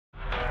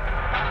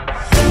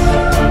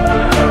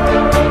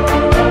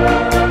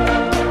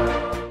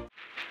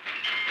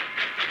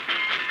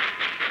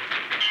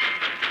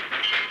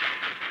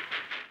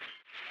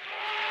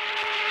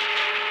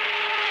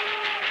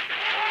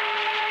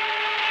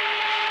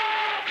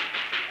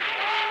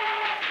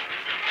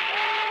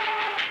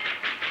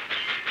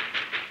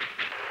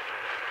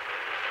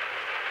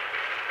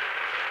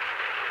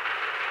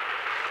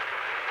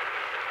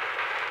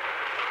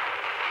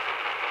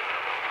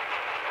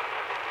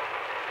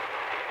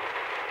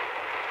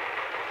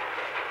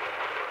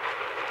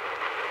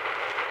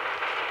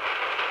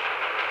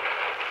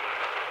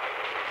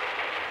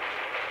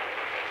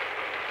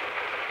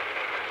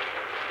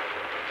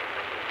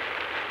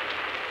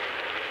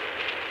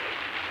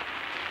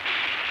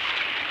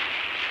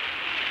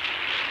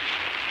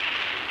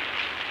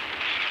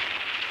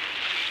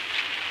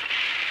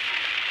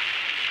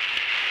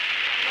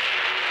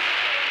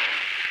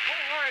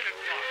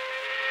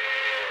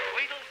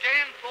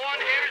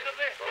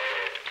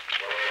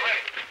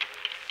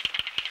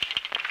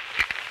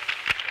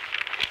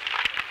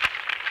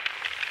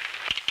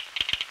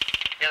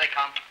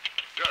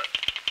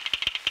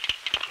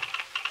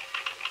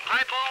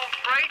small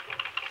freight,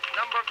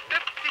 number 56.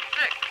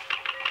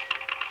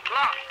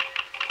 Blocked.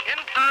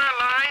 Entire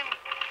line,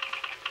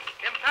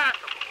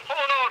 impassable.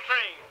 Hold on,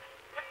 train.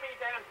 Get me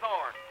Dan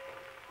Thorne.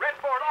 Red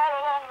board all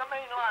along the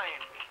main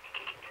line.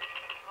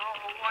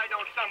 Oh, why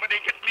don't somebody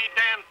get me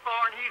Dan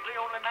Thorne? He's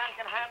the only man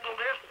can handle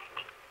this.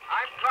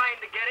 I'm trying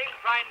to get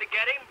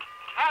him.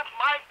 Half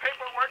my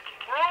paperwork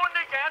ruined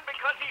again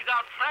because he's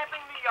out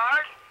tramping the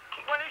yard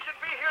when he should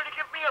be here to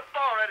give me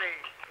authority.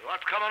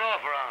 What's coming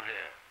off around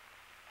here?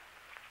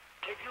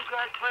 Ain't you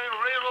guys playing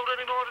railroad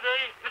anymore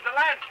today? There's a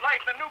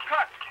landslide, the new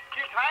cut.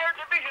 The entire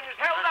division is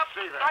held up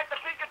right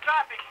the peak of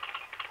traffic.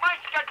 My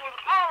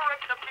schedule's all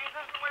ripped to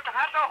pieces, and we've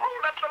had to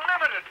hold up the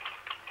limited.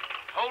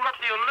 Hold up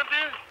the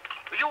Olympia?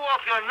 Are you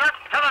off your nut?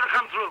 Tell her to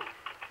come through.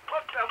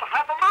 Well,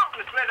 half a mountain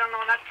is slid on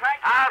that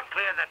track. I'll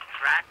clear the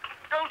track.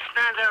 Don't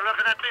stand there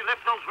looking at me.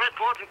 Lift those red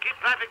boards and keep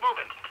traffic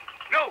moving.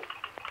 You,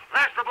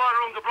 blast the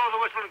boiler room to blow the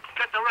whistle and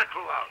get the wreck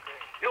crew out.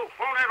 You,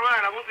 phone that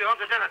Ryan. I won't be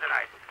home to dinner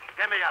tonight.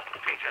 Give me a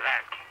piece of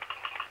that.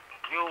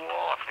 You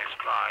office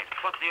guys,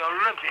 put the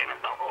Olympian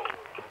in the hole.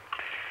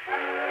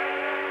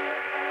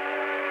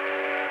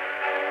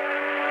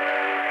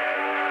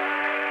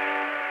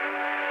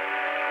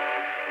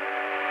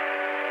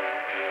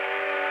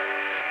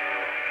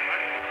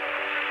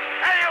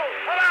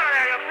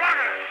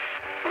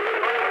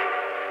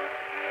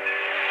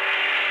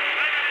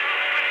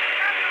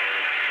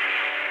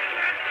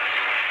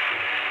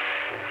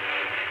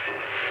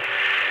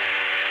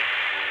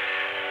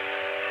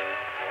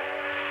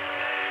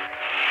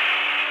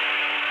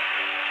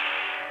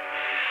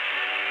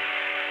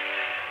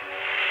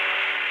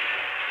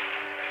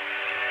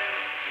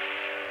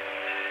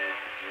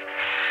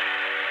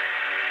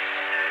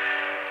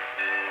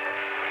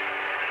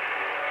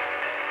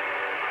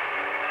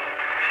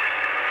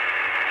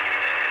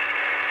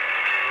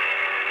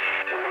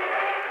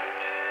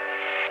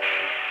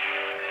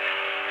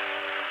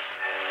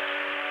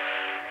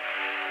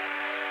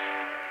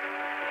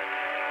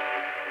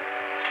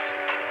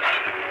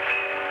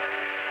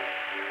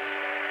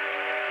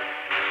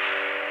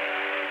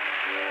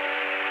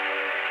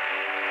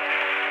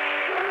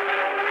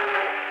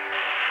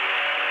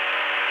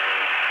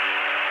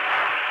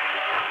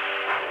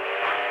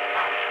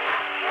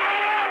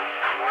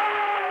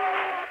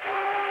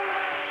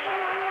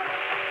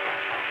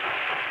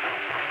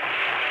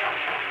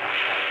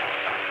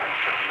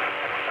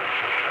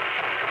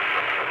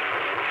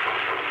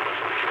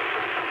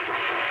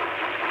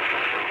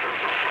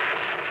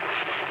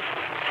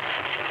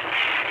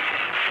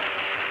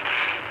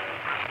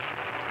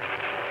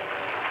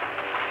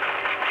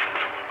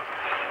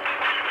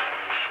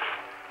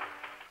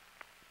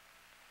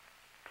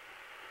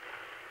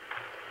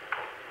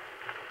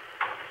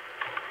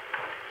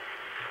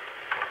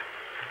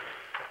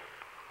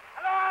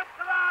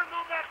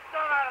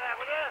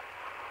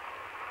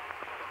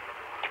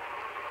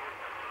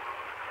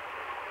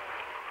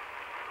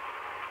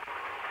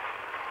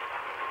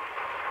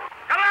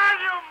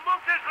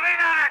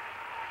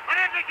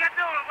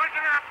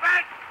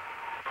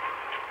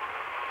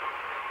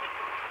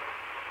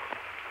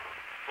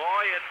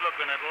 Boy, it's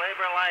looking at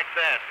labor like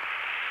that.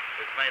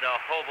 It's made a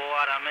hobo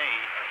out of me.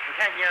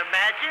 Can you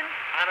imagine?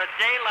 On a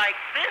day like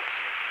this?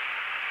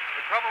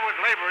 The trouble with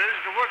labor is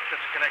the work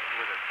that's connected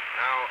with it.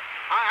 Now,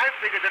 I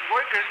figured that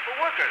work is for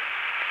workers.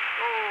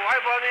 So I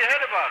bother your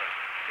head about it.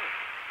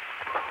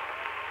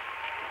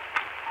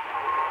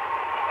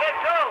 Hey,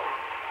 Joe!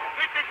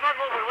 Keep this one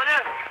moving, will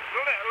you?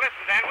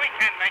 Listen, Dan, we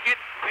can't make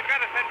it. We've got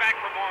to send back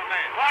for more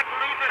men. What,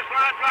 leave this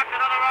line blocked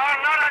another hour?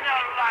 Not on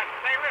your life.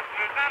 Say, listen,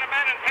 there's not a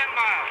man in 10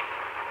 miles.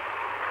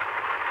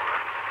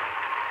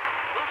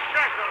 Who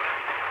says so?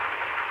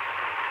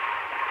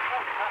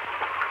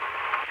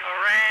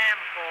 Scram,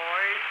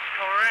 boys,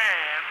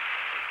 scram.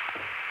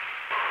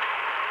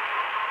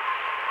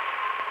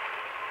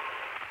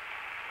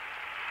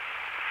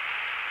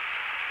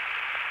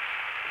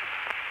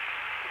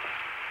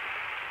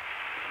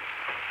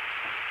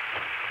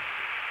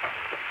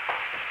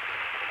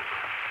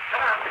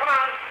 Come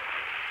on.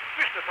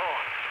 Mr.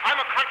 Thorne, I'm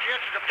a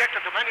conscientious objector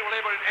to manual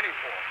labor in any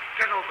form.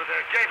 Get over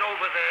there. Get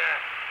over there.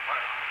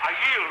 I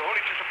yield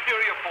only to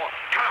superior force.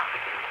 Come on.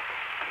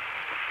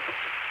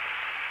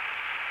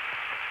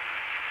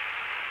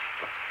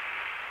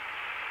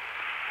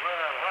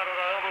 Well, how did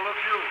I overlook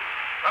you?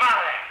 Come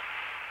on there.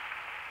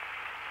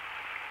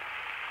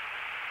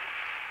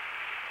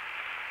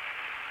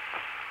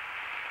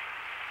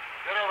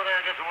 Get over there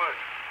and get to work.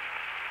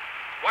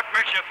 What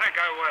makes you think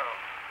I will?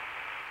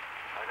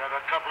 I got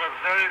a couple of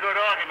very good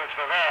arguments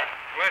for that.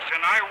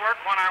 Listen, I work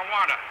when I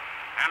want to,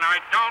 and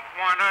I don't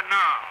want to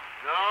now.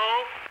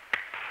 No?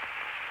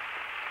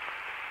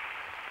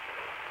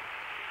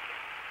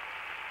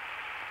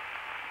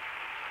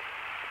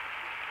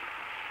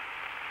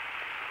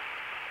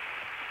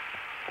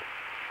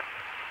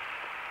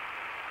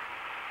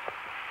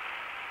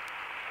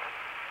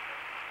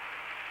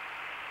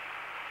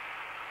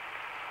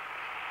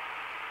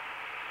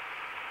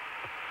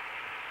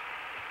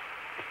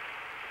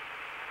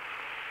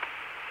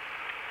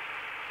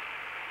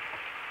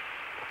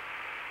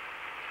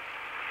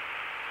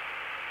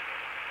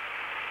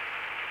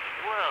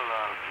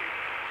 I'll keep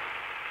it.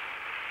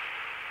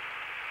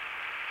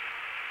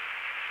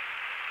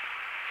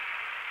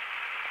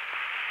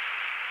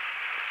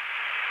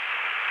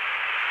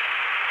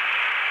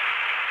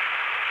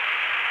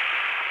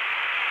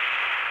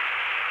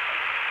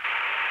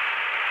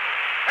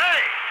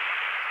 Hey!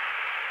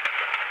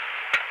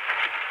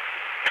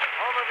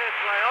 Over this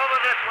way.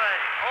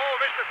 Oh,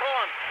 Mr.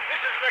 Thorne,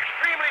 this is an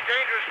extremely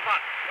dangerous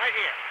spot. Right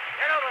here.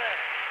 Get over there.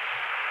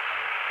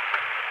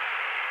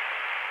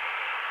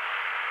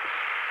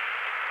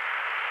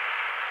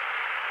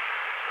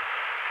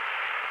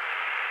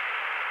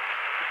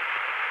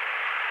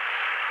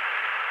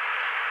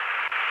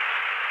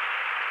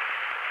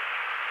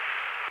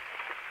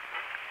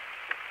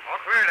 All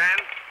clear, Dan.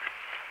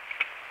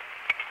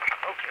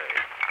 Okay.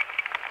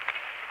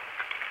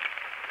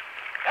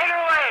 Get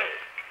away!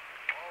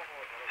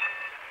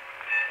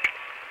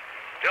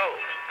 Joe,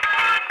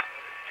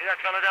 see that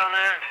fella down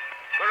there?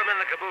 Put him in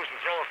the caboose and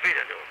throw a feed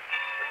into him.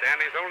 But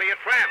Danny's only a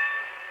tramp.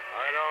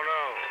 I don't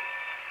know.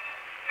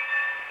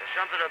 There's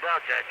something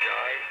about that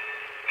guy.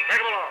 Take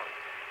him along.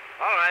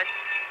 All right.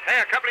 Hey,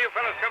 a couple of you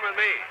fellas come with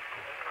me.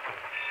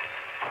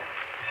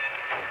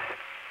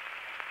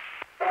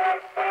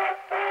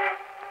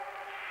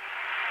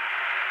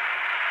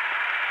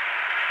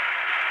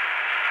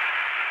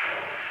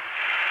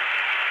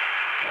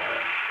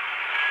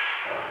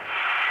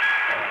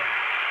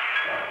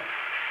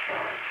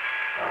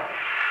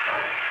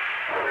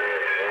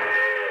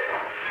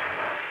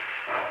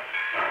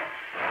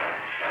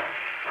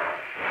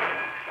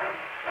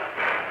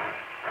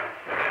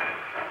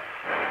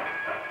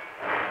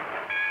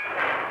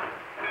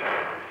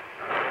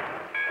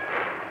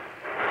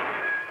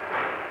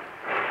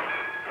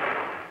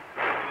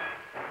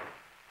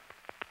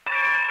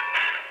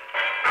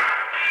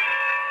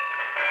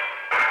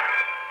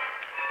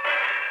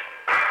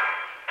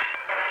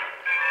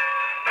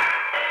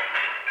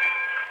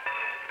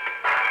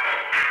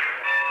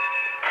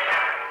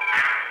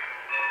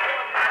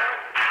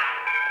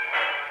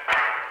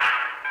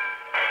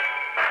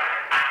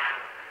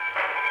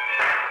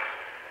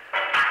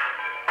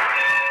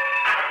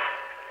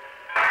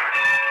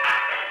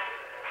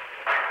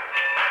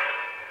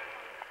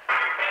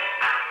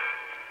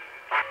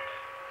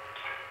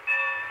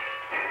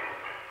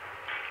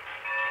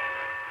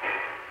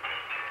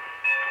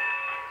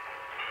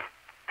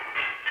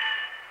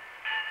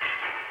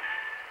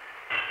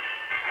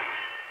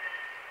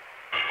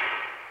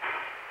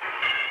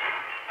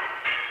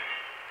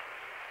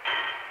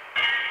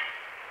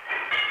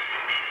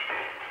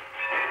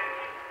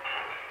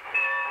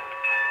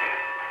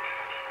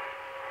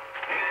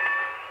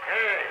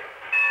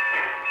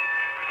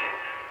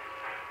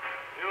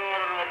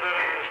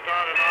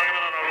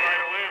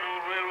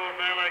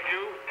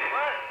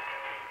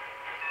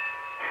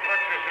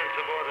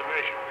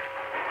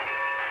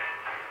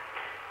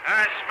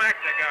 I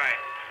smacked the guy.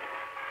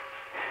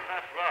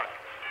 Tough luck.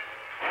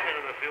 I've been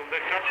in a few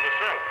mix-ups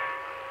myself.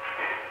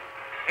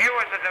 He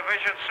was a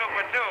division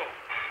super, too.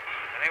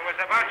 And he was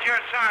about your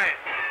size.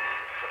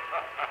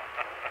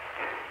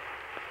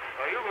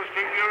 Well, you must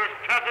think you're as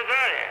tough as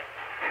I am.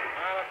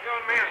 Well, if you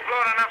and me has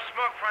blown enough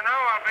smoke for now,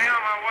 I'll be on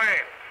my way.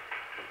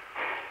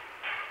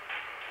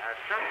 Now,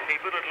 some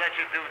people would let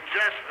you do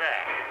just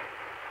that.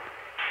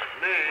 But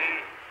me,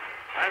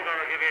 I'm going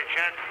to give you a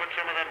chance to put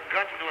some of them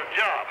guts into a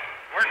job.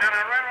 Work on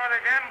a railroad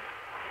again?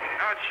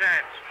 No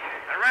chance.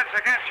 The red's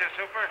against you,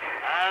 Super.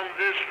 On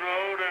this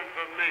road and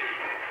for me.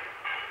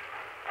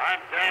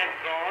 I'm Dan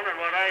Thorne, and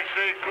what I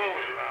say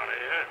goes around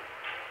here.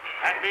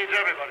 That means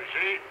everybody,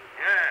 see?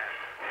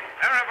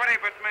 Yeah.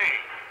 Everybody but me.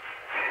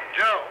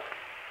 Joe.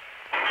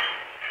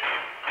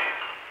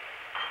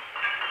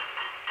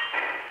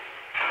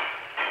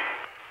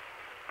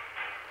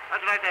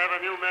 I'd like to have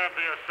a new man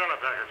for your cellar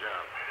packer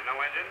job. You know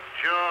engines?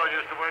 Sure,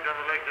 used to work on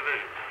the Lake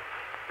Division.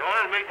 Go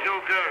on and meet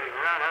Joe Gurley,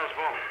 the roundhouse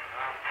foreman.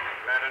 Oh,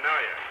 glad to know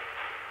you.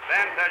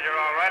 Dan said you're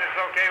all right. It's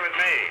okay with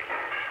me.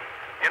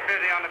 Get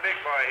busy on the big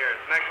boy here.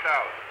 It's next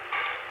out.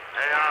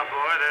 Hey,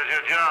 boy,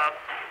 there's your job.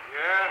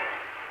 Yeah?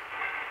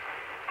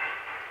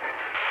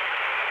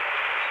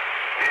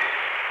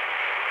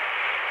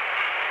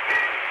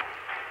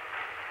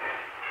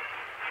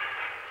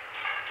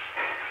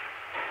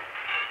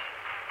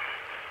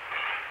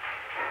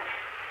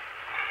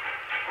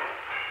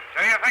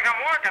 So you think I'm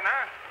working,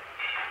 huh?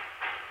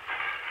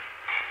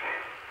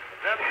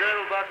 If them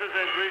girdle boxes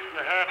ain't greased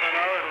in half an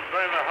hour, it'll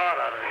burn the heart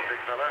out of you,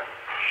 big fella.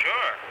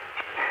 Sure.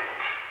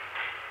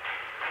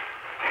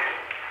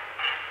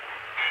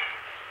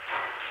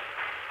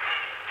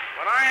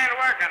 But I ain't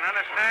working,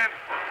 understand?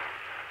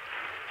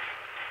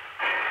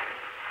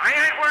 I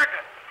ain't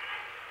working.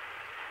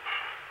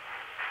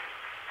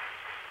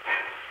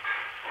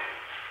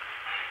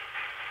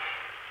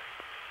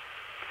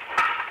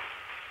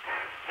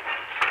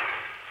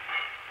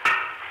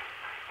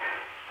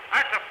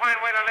 That's a fine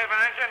way to live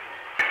an engine.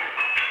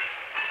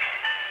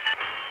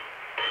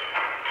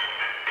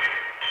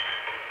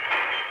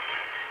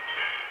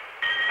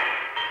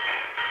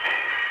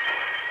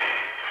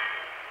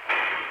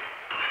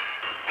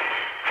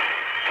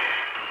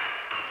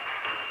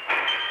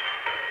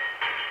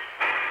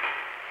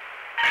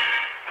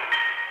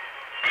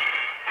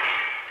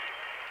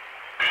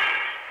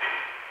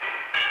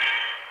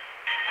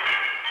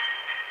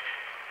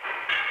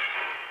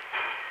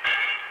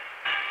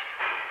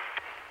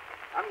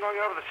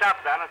 over to the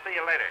shop, Don. I'll see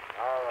you later.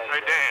 All right.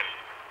 Hey, Dan.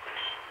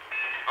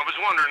 I was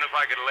wondering if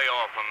I could lay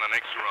off on the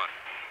next run.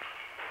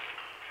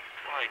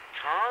 Why,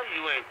 Tom,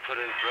 you ain't put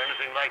in for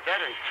anything like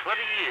that in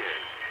 20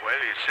 years. Well,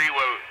 you see,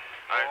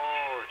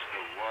 Oh, it's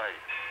the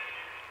wife.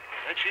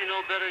 Ain't she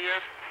no better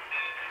yet?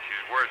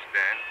 she's worse,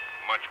 Dan.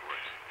 Much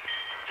worse.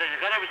 So you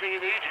got everything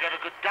you need? You got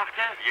a good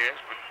doctor? Yes,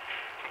 but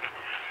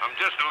I'm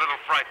just a little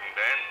frightened,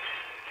 Dan.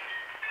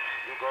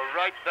 You go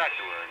right back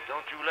to her, and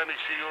don't you let me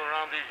see you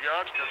around these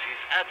yards till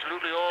she's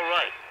absolutely all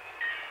right.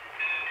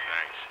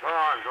 Thanks. Go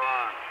on, go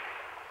on.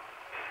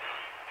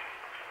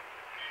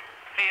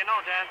 Hey, you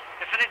know, Dan,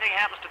 if anything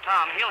happens to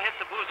Tom, he'll hit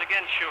the booze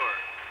again, sure.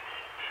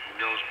 He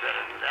knows better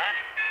than that.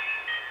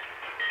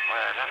 Why,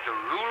 I'd have to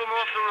rule him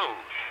off the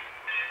road.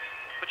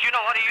 But you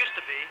know what he used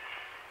to be.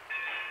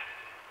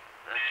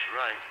 That's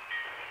right.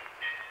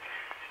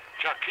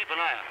 Chuck, keep an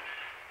eye on him.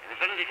 And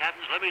if anything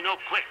happens, let me know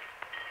quick.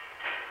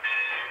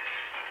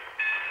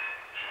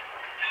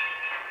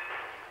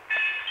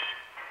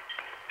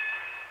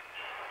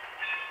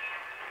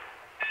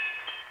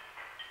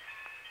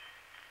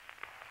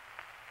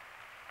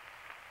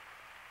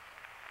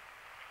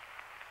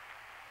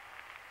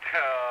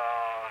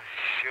 Oh,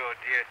 sure,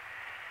 dear.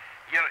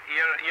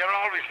 You're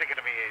always thinking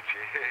of me, ain't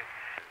you?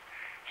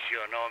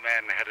 Sure, no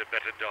man had a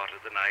better daughter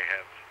than I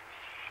have.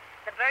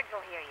 The birds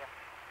will hear you.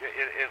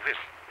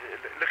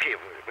 Look here,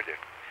 will you?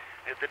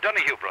 The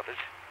Donahue brothers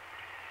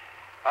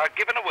are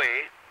giving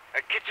away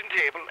a kitchen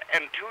table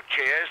and 2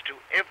 chairs to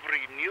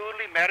every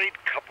newly married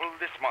couple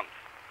this month.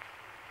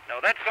 Now,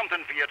 that's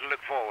something for you to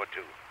look forward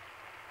to.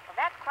 Well,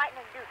 that's quite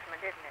an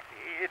inducement, isn't it?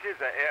 It is.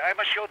 I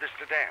must show this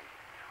to Dan.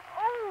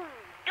 Oh,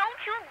 don't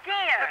you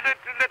dare.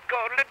 Let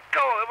go.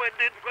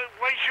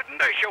 Why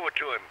shouldn't I show it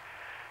to him?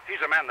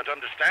 He's a man that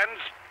understands.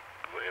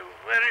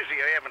 Where is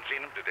he? I haven't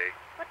seen him today.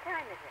 What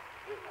time is it?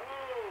 Oh,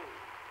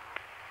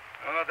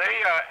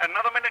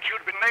 another minute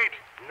you'd been late.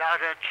 Not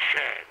a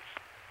chance.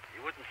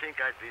 You wouldn't think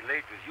I'd be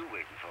late with you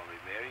waiting for me,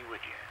 Mary,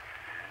 would you?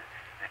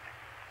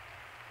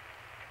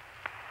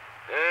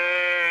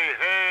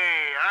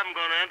 Hey, I'm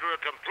going to enter a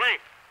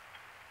complaint.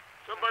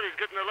 Somebody's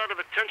getting a lot of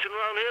attention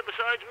around here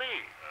besides me.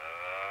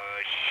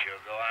 Oh, sure,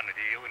 go on with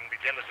you. You wouldn't be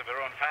jealous of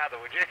your own father,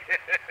 would you?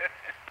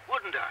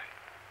 Wouldn't I?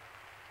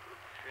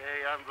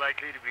 Say, I'm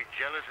likely to be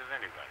jealous of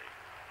anybody.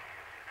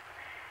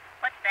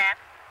 What's that?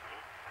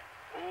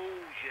 Oh,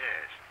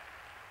 yes.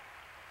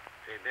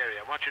 Say, Mary,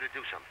 I want you to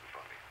do something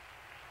for me.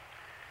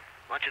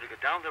 I want you to go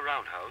down the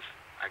roundhouse.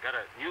 I got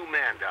a new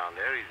man down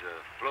there. He's a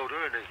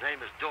floater, and his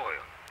name is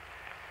Doyle.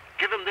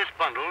 Give him this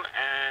bundle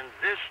and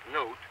this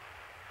note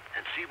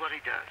and see what he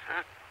does,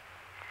 huh?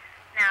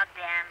 Now,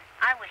 Dan,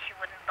 I wish you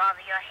wouldn't bother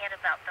your head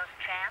about those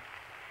tramps.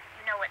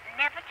 You know it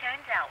never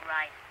turns out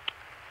right.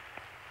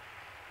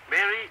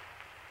 Mary,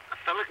 a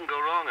fella can go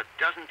wrong 12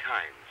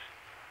 times.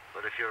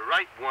 But if you're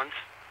right once,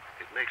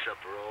 it makes up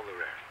for all the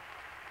rest.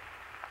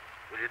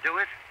 Will you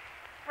do it?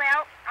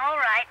 Well, all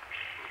right.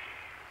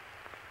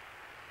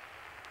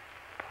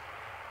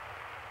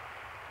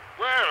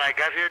 Well, I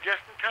got here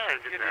just in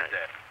time, didn't I? You did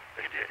that.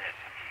 I did.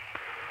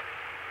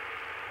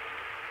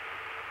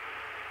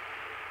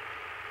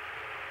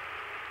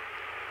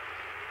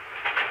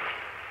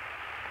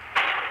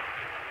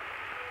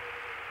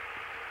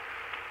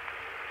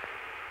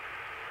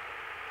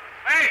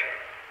 Hey!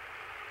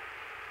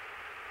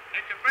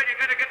 Ain't you afraid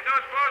you're going to get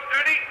those clothes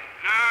dirty?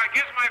 No, it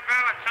gives my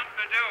valet something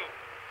to do.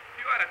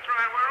 You ought to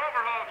try and wear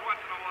overalls once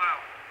in a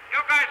while.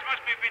 You guys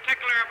must be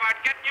particular about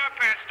getting your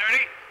pants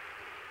dirty.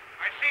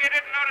 I see you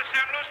didn't notice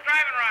them loose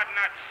driving rod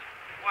nuts.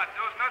 What,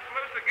 those nuts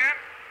loose again?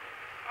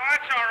 Oh,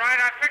 that's all right.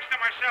 I fixed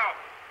them myself.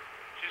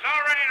 She's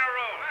all ready to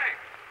roll. Thanks.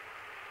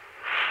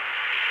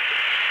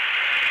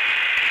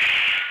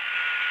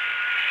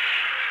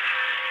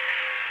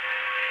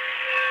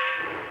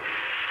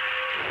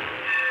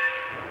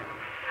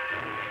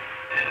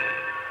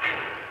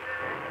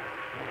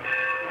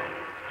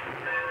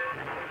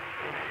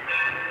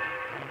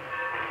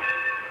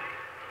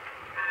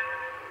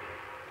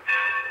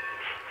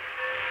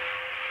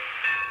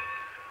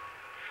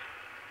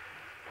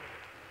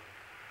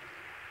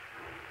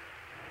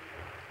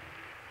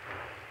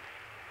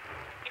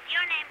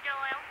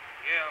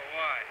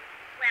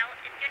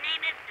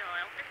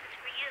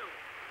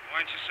 Why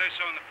didn't you say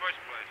so in the first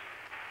place?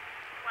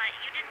 Why,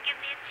 you didn't give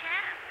me a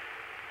chance.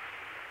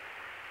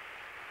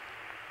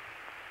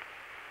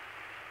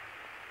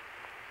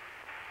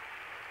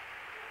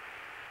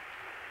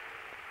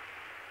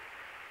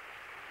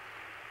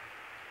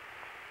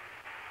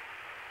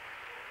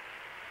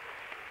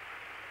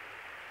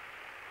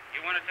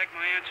 You want to take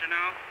my answer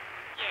now?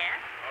 Yes?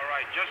 All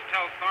right, just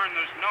tell Thorne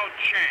there's no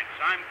chance.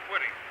 I'm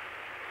quitting.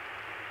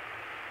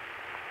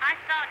 I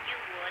thought you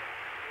would.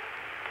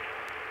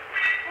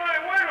 Why,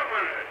 wait a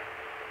minute.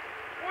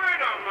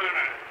 Wait a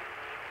minute.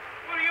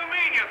 What do you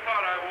mean you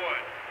thought I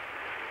would?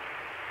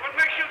 What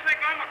makes you think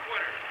I'm a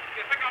quitter?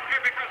 You think I'm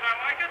here because I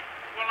like it?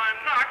 Well, I'm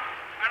not,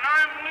 and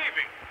I'm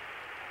leaving.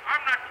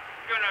 I'm not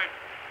gonna...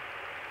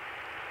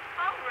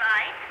 All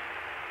right.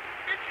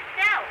 Suit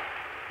yourself.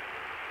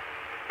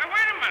 Hey,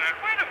 wait a minute.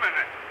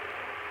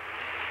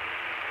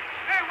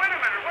 Say, wait a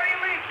minute. What do you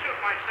mean, shoot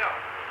myself?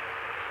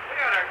 We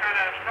ought to kind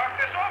of talk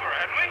this over,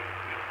 hadn't we?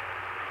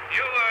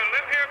 You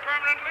live here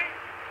permanently?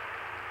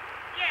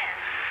 Yes.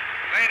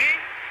 Lady,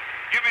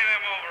 give me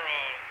them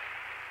overalls.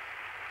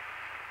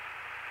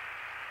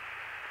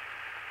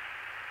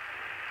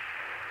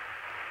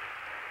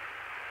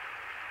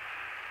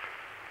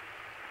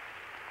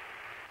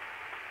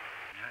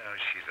 Oh,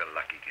 she's a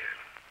lucky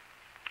girl.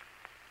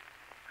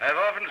 I've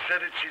often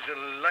said it, she's a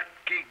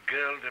lucky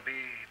girl to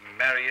be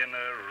marrying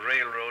a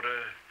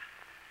railroader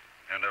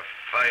and a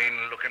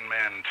fine-looking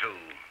man, too.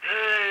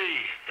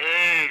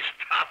 Hey,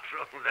 stop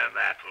throwing them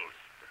apples.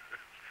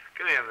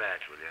 Give me a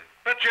match, will you?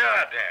 But you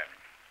are, Dan.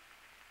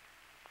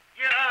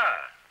 You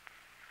are.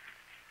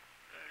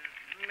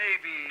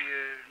 Maybe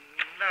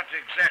not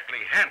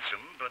exactly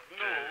handsome, but...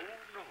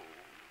 No.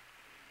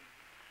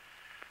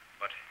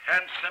 But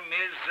handsome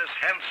is as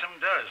handsome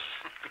does.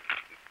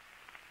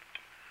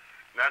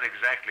 Not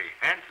exactly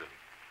handsome.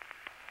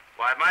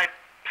 Why, my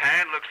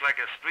pan looks like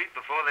a street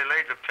before they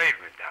laid the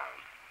pavement down.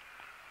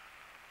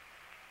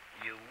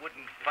 You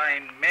wouldn't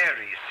find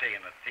Mary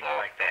saying a thing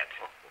like that.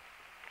 Oh,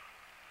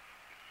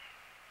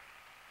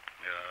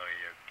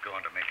 you're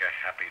going to make her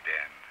happy,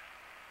 Dan.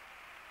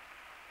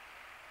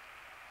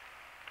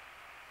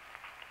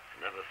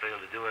 Never failed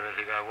to do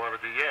anything I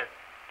wanted to yet.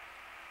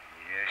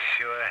 You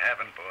sure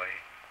haven't, boy.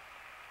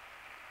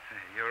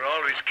 You're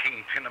always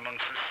kingpin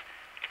amongst us,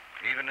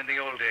 even in the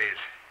old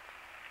days.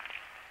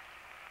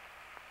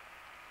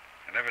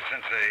 And ever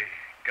since I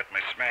got my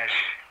smash,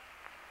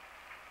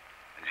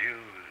 and you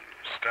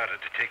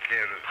started to take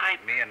care of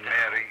me and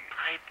Mary...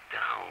 Pipe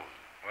down.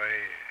 Why,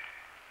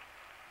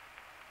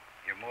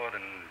 you're more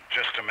than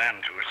just a man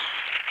to us.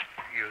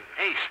 You...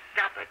 Hey,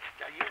 stop it.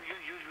 You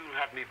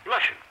have me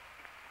blushing.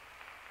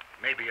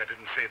 Maybe I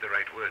didn't say the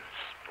right words,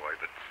 boy,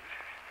 but...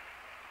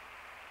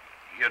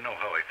 You know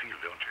how I feel,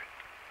 don't you?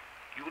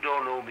 You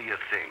don't owe me a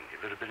thing.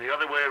 If it had been the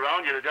other way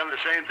around, you'd have done the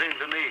same thing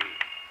to me.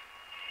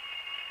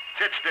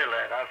 Sit still,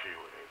 lad. I'll see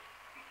you with it.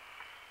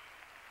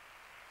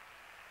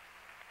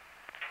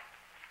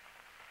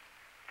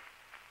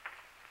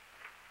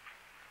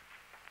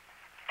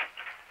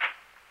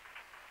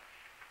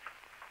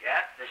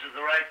 Yeah, this is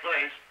the right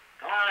place.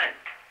 Come on in.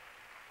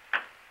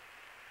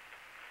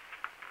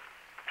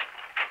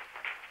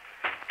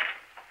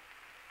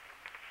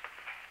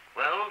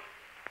 Well,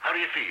 how do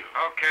you feel?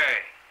 Okay,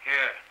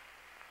 here.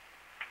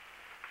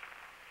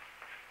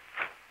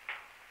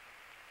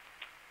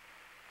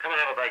 Come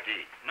and have a bite to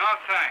eat. No,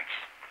 thanks.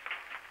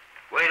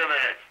 Wait a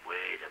minute.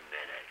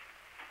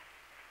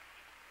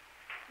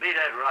 Meet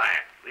Ed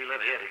Ryan. We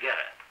live here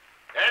together.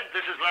 Ed,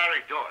 this is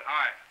Larry Dorn.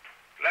 Hi.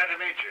 Glad to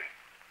meet you.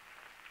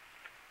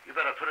 You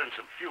better put in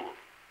some fuel.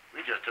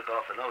 We just took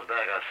off the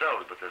nosebag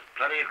ourselves, but there's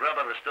plenty of grub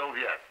on the stove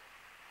yet.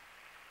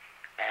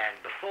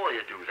 And before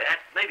you do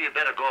that, maybe you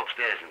better go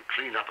upstairs and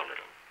clean up a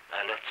little.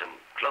 I left some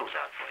clothes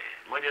out for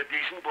you. When you're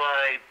decent,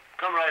 why,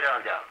 come right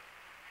on down.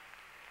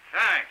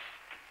 Thanks.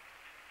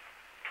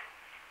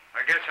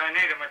 I guess I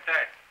need him at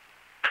that.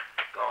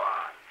 Go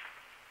on.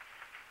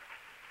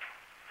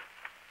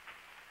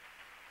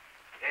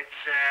 It's,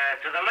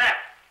 to the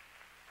left.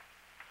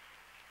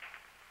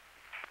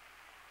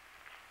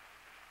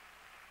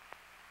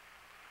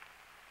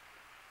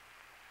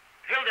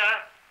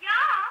 Hilda,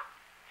 Yeah?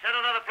 set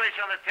another place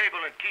on the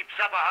table and keep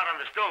supper hot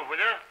on the stove, will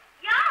you?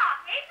 Yeah.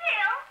 Hey,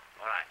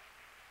 Bill. All right.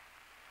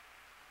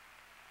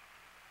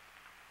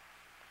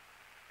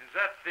 Is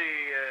that the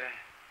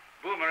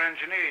boomer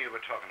engineer you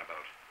were talking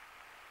about?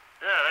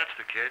 Yeah, that's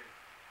the kid.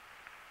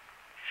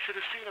 Should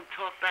have seen him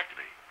talk back to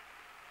me.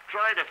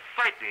 Tried to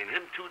fight me, and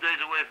him 2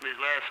 days away from his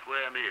last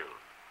square meal.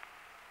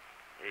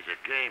 He's a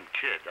game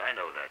kid. I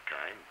know that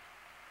kind.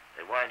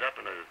 They wind up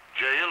in a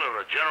jail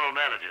or a general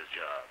manager's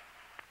job.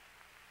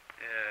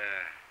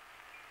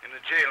 Yeah, in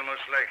a jail,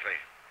 most likely.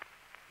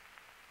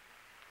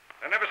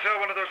 I never saw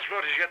one of those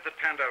floaters yet that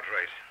panned out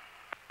right.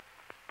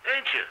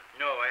 Ain't you?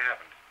 No, I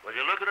haven't. Well,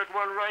 you're looking at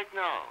one right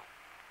now.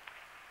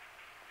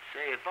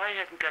 Say, if I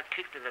hadn't got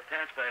kicked in the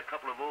pants by a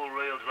couple of old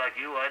rails like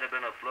you, I'd have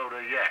been a floater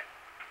yet.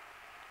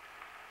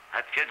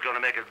 That kid's gonna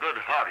make a good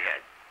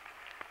hothead.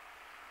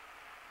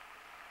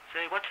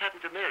 Say, what's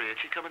happened to Mary? Is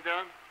she coming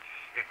down?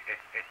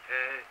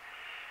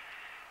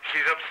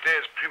 She's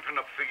upstairs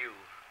primping up for you.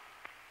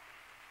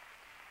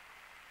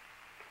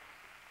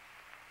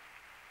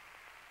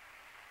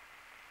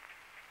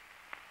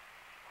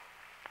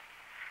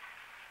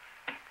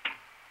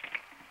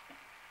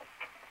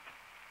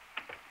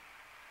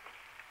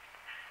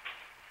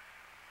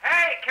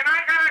 Hey, can I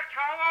get a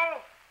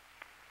towel?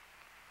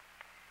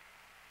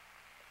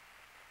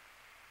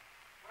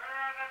 Where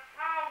are the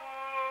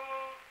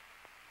towels?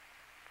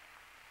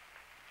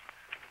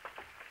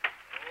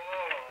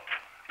 Oh.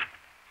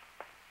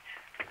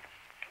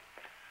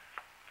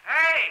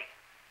 Hey,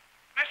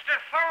 Mr.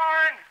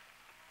 Thorne.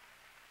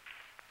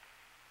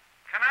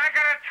 Can I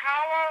get a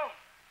towel?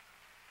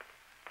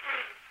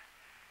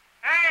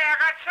 Hey, I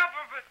got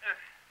supper, but...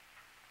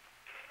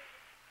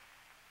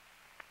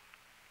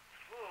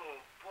 Oh,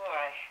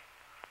 boy.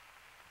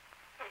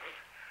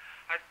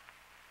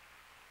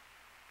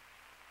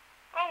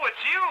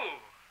 Oh.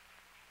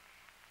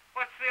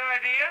 What's the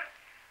idea?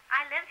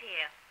 I live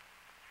here.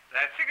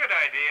 That's a good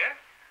idea.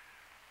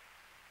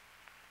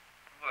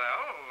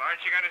 Well,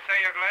 aren't you going to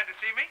say you're glad to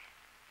see me?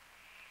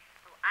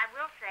 Oh, I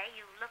will say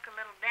you look a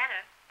little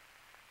better.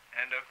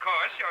 And of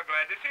course, you're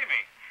glad to see me.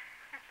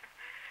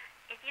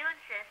 If you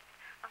insist,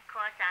 of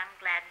course I'm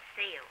glad to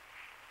see you.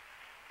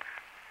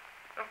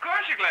 Of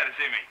course you're glad to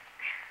see me.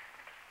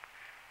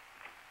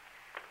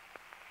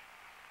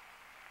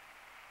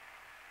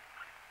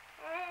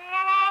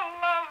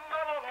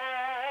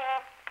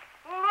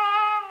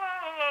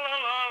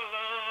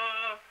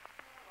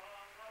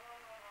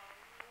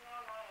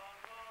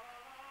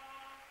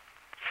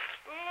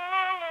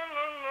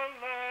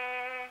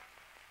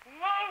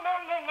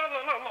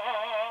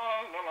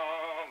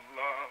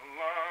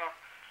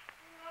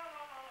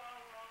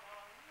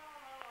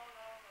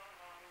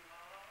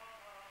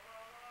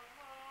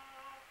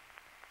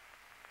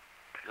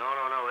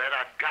 No, Ed,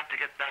 I've got to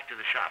get back to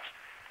the shops.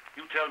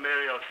 You tell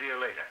Mary I'll see her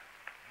later.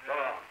 So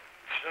long.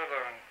 So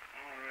long.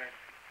 All right.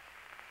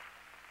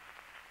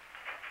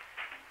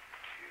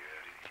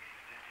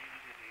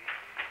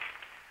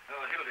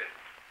 Oh, Hilda.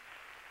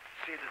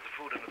 See that the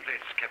food on the plate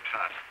is kept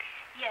hot.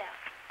 Yeah,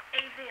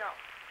 easy up.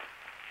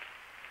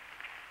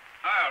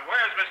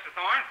 Where's Mr.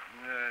 Thorne?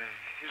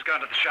 He's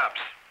gone to the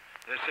shops.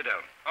 Sit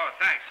down. Oh,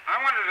 thanks.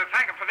 I wanted to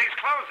thank him for these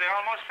clothes. They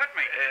almost fit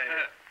me.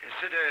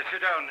 Sit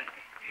down.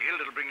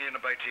 Hilda'll bring you in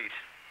a bite to eat.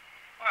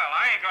 Well,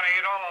 I ain't going to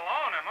eat all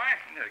alone, am I?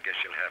 I guess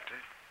you'll have to.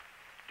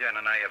 Dan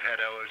and I have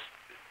had ours.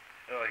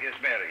 Oh, here's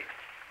Mary.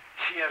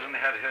 She hasn't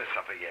had her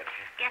supper yet.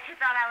 Guess you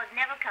thought I was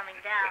never coming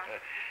down.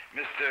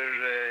 Mr.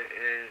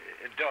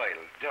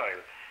 Doyle.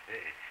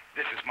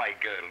 This is my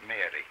girl,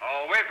 Mary.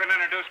 Oh, we've been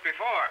introduced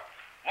before.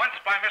 Once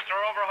by Mr.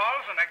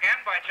 Overalls and again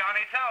by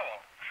Johnny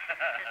Towel.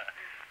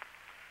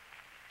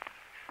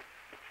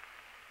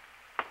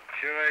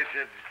 Sure, I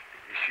said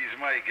she's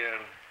my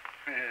girl.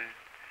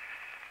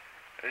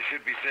 I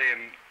should be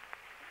saying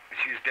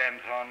she's Dan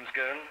Thorne's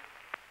girl.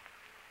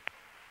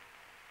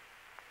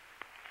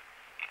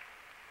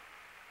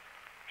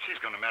 She's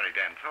going to marry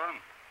Dan Thorne.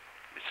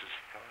 Mrs.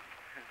 Thorne.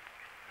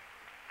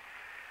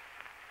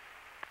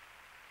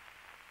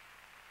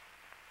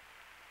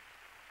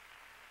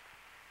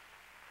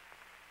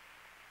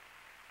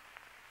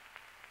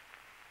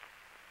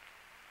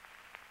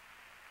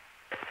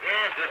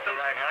 Yes, that's the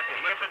right hat.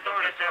 Mr.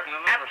 Thorne is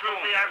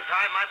absolutely on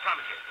time, I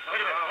promise you. Wait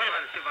a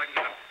minute. See if I can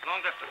get him.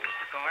 Long distance,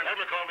 Mr. Thorne. That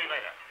will call me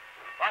later.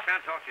 I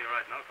can't talk to you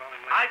right now. Call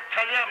him later. I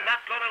tell you, I'm not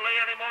going to lay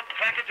any more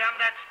trackage on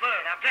that spur.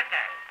 Now get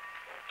that.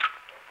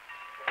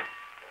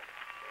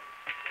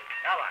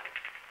 Now what?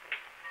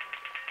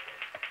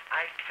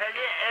 I tell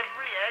you,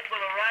 every egg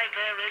will arrive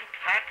there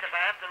intact if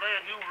I have to lay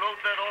a new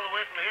roadbed all the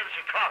way from here to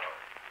Chicago.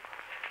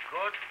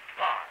 Good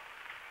God.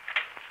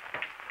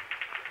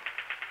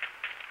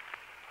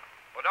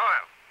 Well,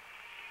 Doyle.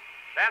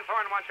 Dan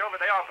Thorne wants you over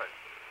at the office.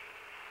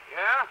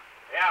 Yeah?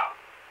 Yeah.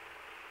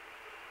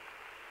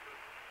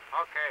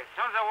 Okay, as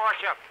soon as I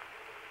wash up.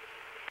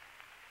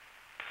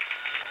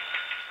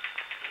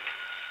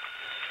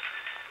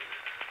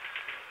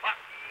 What?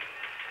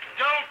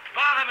 Don't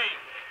bother me!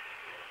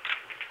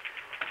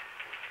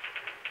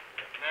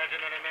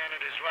 Imagine any man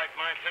in his right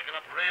mind picking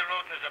up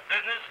railroading as a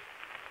business?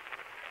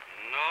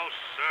 No,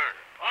 sir.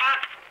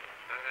 What?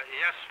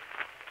 Yes,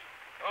 sir.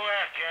 Who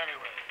asked you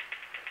anyway?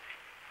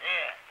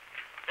 Here,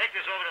 take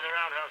this over to the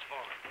roundhouse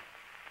foreman.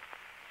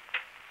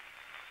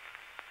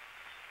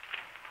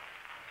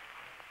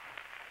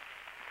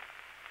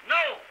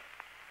 No!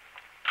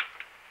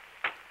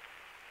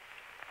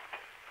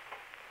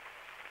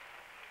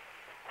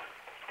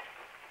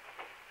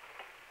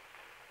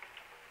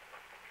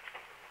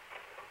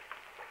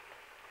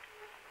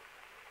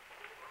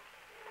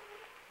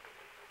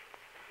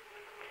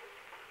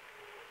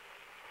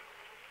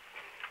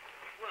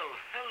 Well,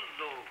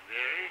 hello,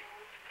 Mary.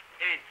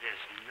 Ain't this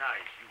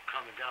nice, you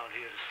coming down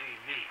here to see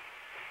me?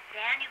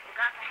 Dan, you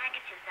forgot the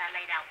handkerchiefs I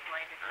laid out for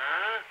you this morning.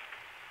 Huh?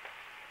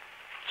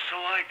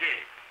 So I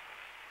did.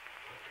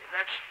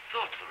 That's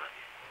thoughtful of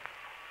you.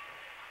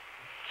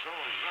 It's all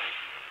right,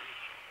 Mary.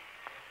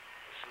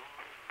 It's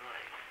all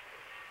right.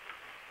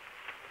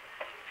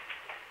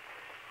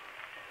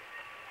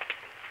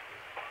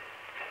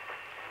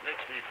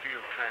 Makes me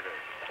feel kind of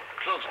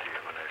close to you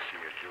when I see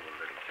you doing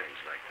little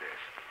things like this.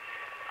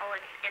 Oh,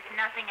 it's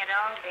nothing at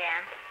all,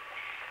 Dan.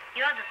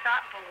 You're the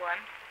thoughtful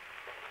one.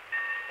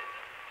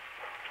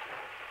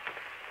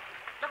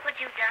 Look what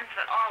you've done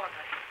for all of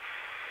us.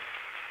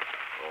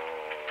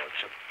 Oh,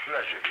 it's a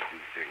pleasure to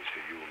do things for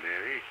you,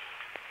 Mary.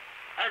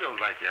 I don't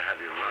like to have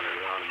you running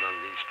around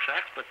among these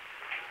tracks, but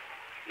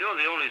you're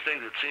the only thing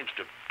that seems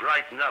to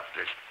brighten up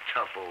this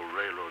tough old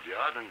railroad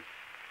yard, and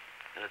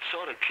it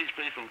sort of keeps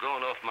me from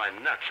going off my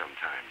nut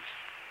sometimes.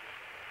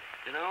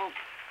 You know,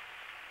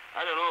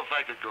 I don't know if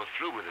I could go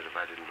through with it if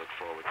I didn't look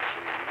forward to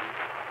seeing you.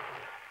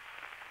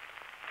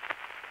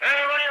 Hey,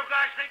 what do you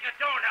guys think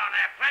you're doing down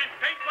there? Playing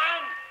ping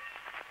pong?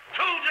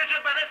 Tools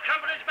issued by this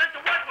company's meant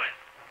to work with.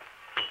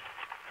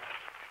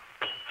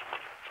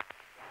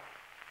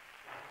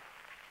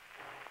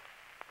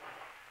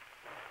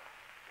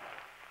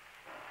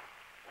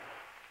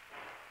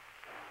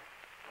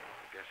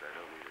 guess I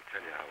don't need to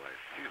tell you how I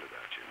feel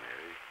about you,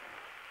 Mary.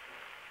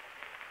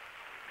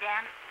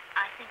 Dan,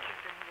 I think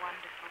you've been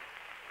wonderful.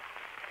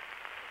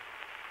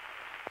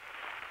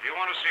 Do you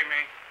want to see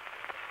me?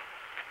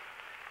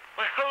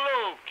 Well,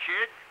 hello,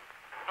 kid.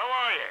 How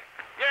are you?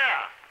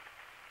 Yeah.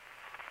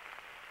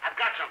 I've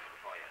got something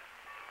for you.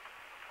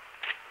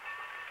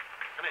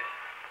 Come here.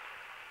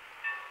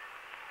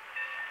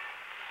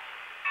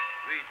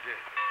 Read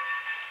this.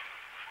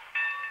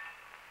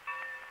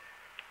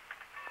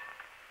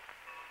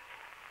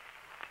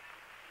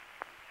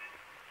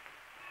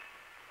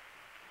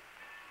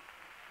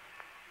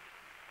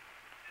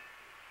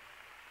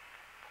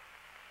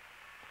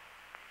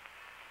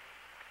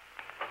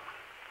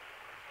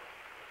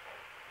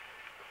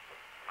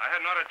 I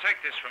hadn't ought to take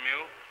this from you.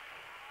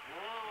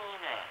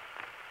 No.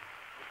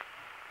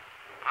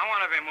 I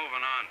want to be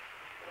moving on.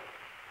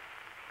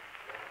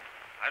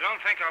 I don't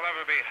think I'll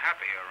ever be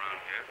happy around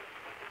here.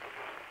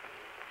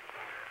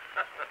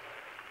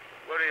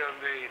 What do you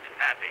mean,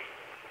 happy?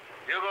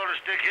 You're going to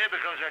stick here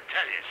because I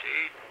tell you,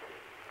 see?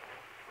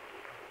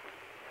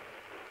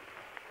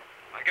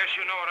 I guess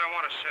you know what I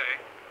want to say.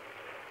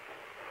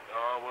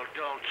 Oh, well,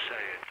 don't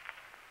say it.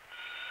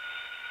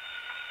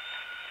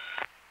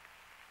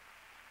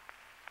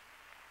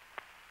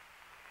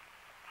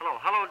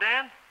 Hello,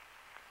 Dan?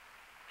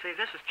 Say,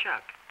 this is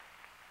Chuck.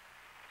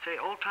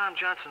 Say, old Tom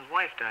Johnson's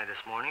wife died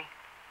this morning.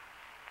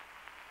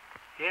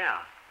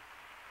 Yeah.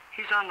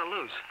 He's on the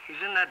loose.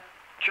 He's in that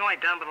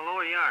joint down by the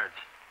lower yards.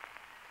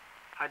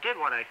 I did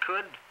what I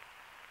could,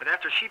 but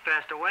after she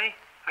passed away,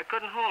 I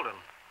couldn't hold him.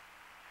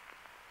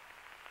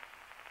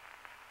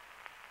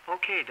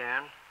 Okay,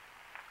 Dan.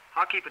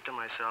 I'll keep it to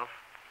myself.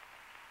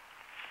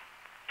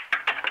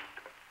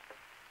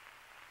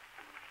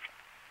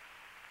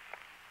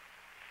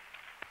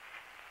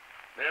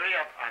 Mary,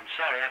 I'm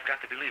sorry. I've got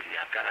to be leaving you.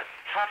 I've got a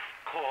tough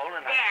call,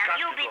 and I've Dan, got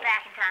you'll to be go.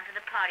 back in time for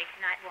the party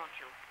tonight, won't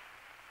you?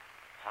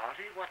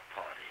 Party? What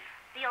party?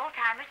 The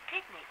old-timers'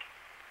 picnic.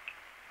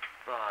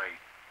 By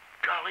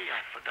golly,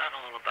 I forgot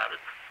all about it.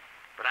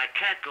 But I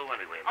can't go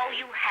anywhere, Oh, Mary.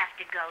 you have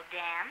to go,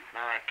 Dan.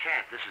 No, I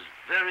can't. This is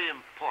very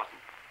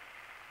important.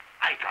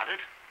 I got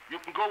it.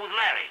 You can go with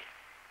Larry.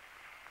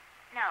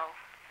 No,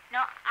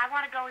 I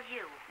want to go with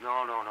you.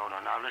 No.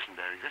 Now, listen,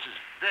 Barry. This is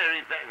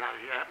very... Now,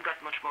 you haven't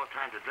got much more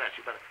time to dress.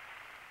 You better...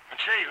 And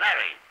say,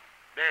 Larry,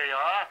 there you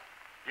are.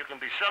 You can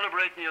be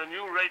celebrating your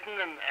new rating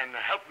and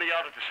help me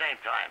out at the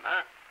same time,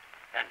 huh?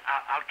 And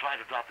I'll try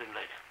to drop in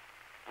later.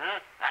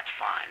 Huh? That's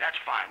fine.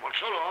 Well,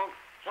 so long.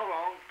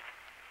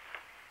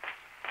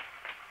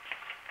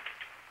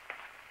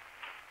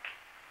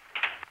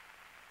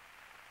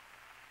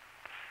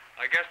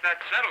 I guess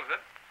that settles it.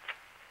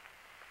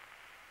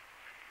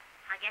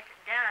 I guess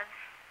it does.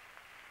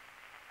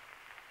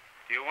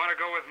 Do you want to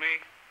go with me?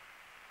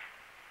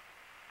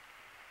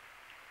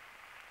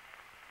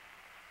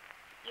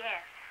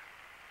 Yes.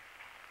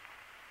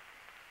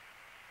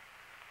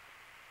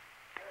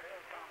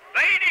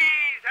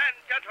 Ladies and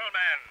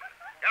gentlemen,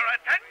 your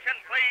attention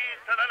please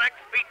to the next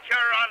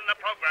feature on the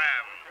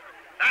program.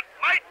 That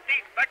mighty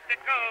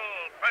spectacle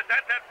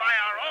presented by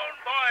our own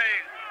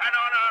boys and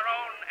on our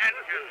own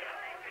engine.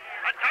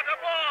 A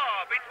tug-of-war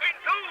between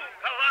two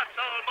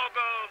colossal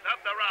moguls of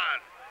the rod.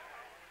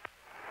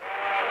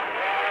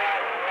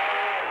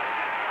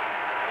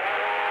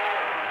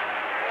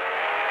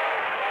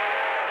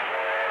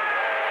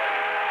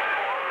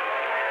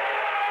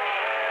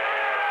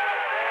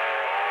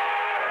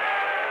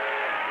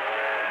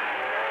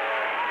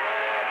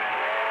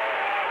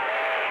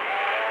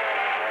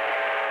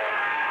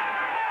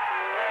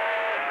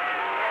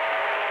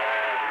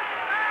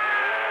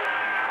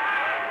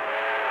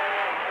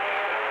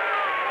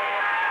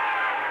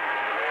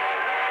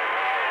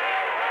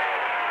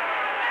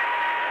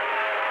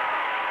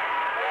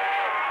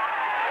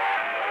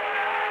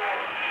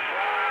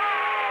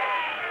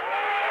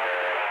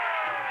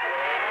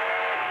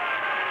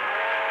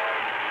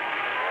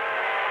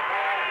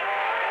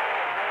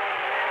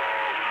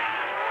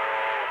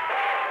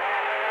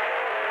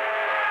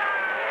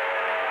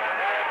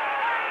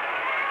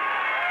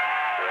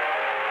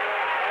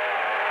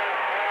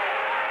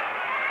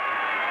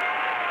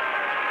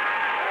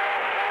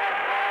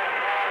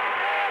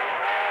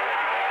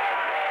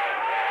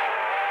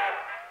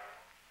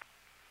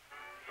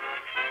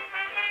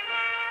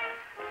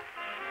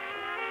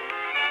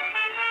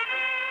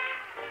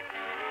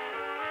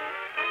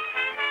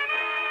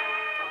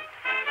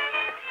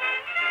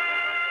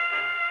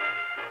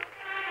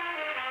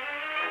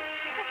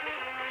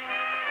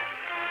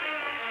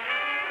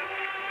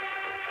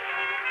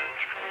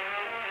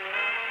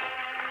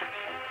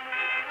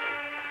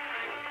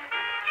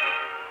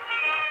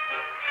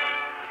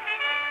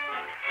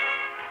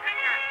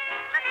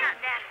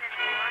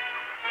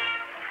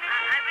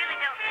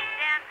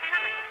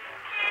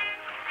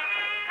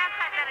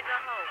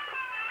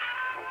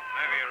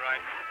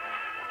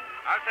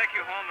 I'll take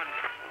you home and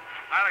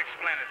I'll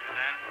explain it to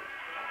Dan.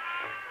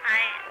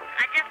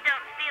 I just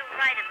don't feel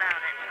right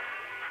about it.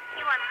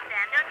 You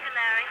understand, don't you,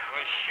 Larry?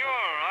 Well,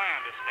 sure, I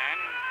understand.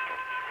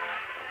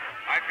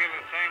 I feel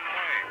the same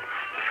way.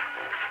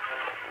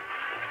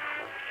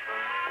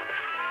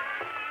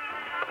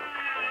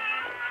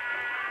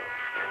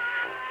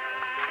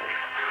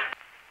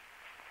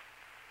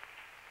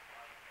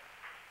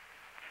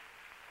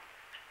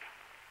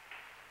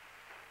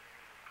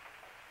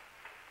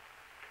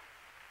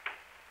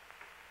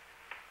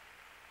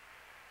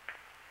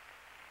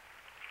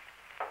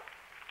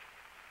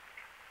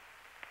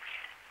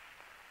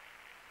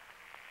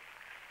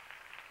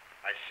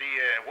 I see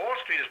Wall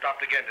Street has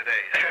dropped again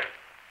today.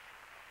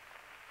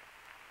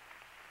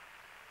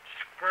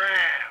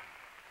 Scram.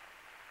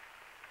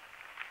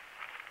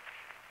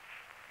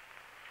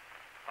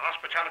 The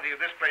hospitality of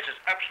this place is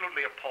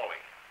absolutely appalling.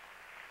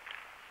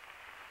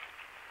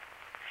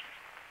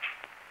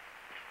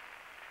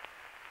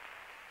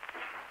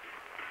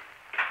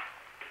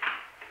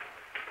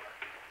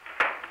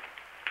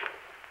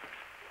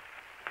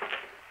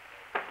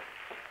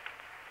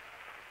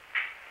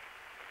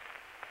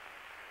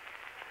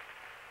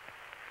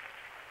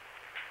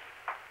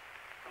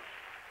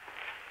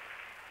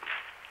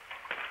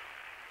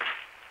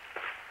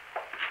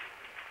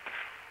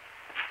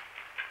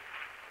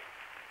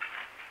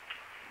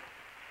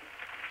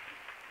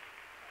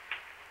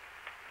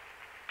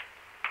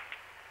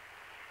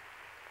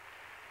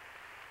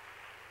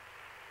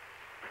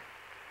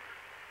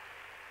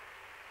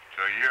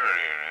 So you're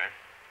here, eh?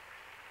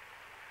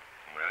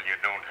 Well, you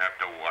don't have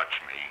to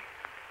watch me.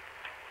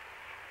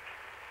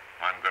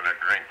 I'm gonna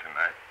drink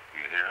tonight,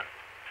 you hear?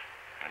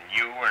 And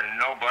you or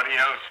nobody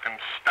else can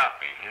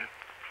stop me, here.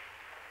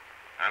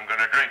 I'm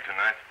gonna drink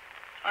tonight.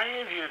 I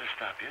ain't here to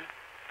stop you.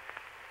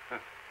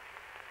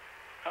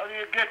 How do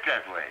you get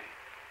that way?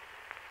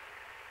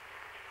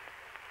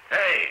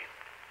 Hey,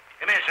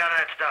 give me some of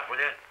that stuff, will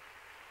you?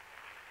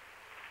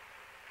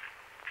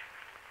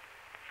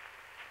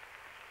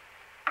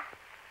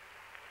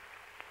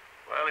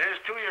 Well,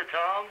 here's to you,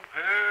 Tom.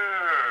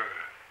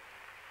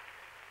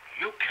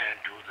 You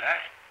can't do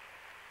that.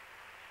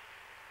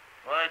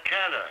 Why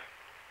can't I?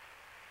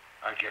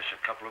 I guess a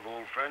couple of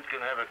old friends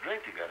can have a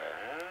drink together,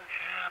 huh?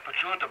 Yeah, but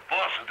you're the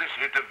boss of this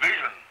here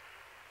division.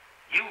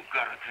 You've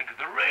got to think of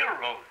the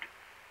railroad.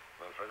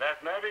 Well, for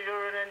that matter,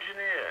 you're an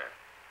engineer.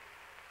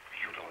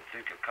 You don't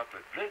think a couple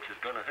of drinks is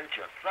going to hurt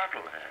your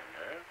throttle hand,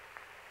 huh?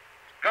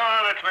 Come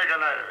on, let's make a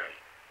night of it.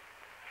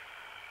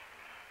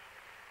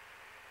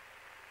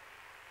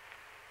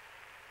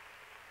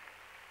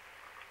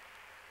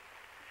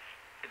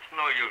 It's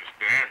no use,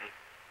 Dan.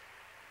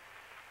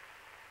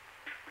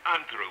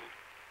 I'm through.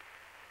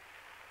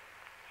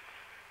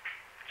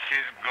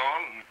 She's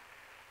gone.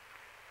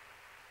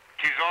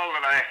 She's all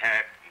that I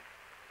had.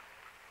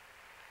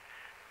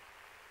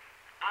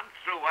 I'm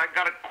through. I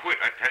gotta quit,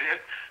 I tell you.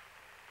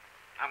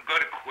 I'm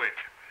gonna quit.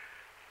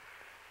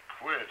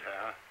 Quit,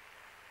 huh?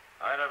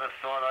 I never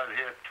thought I'd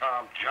hear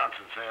Tom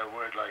Johnson say a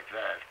word like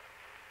that.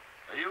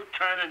 Are you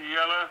turning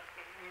yellow?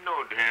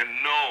 No, Dan,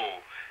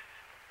 no.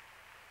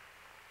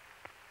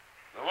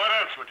 Well, what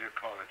else would you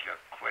call it, you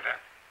quitter?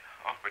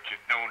 Oh, but you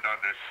don't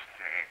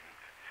understand.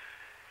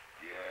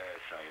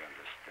 Yes, I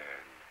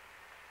understand.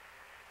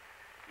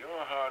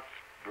 Your heart's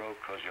broke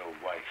 'cause your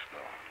wife's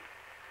gone.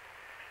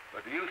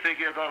 But do you think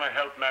you're gonna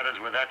help matters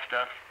with that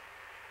stuff?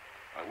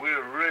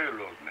 We're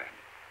railroad men.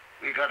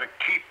 We gotta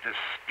keep the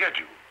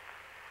schedule.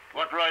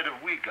 What right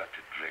have we got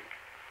to drink?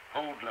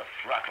 Holding a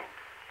throttle,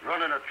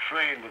 running a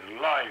train with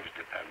lives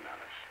depending on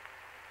us.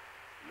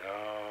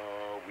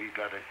 No, we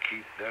gotta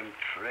keep them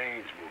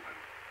trains moving.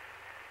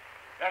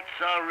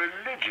 That's our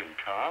religion,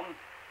 Tom.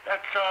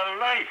 That's our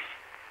life.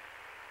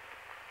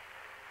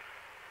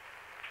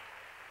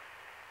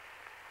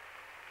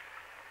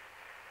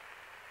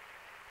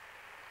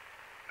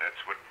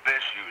 That's what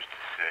Bess used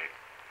to say.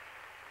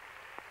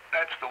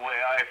 That's the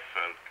way I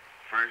felt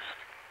first.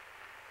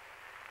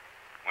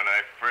 When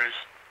I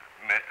first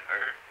met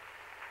her.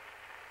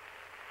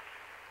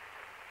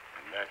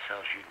 And that's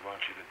how she'd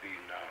want you to be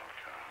now,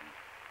 Tom.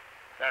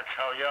 That's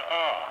how you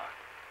are.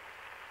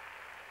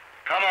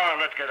 Come on,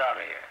 let's get out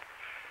of here.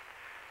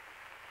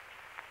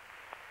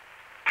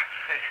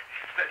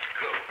 Let's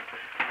go.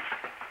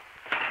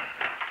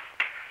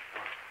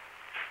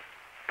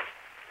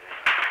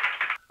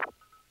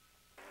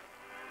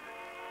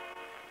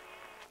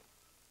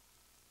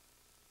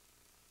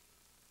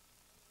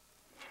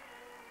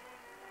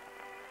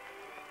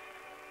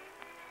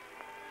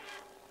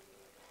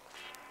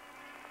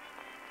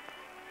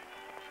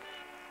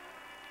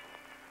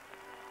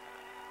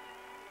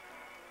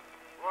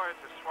 Boy,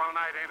 it's a swell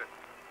night, ain't it?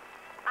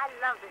 I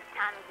love this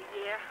time of the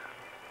year.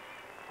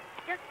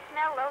 Just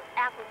smell those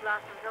apple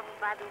blossoms over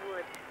by the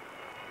woods.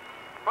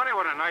 Funny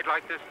what a night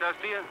like this does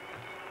to you.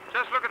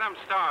 Just look at them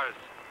stars.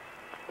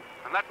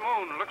 And that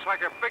moon looks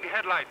like a big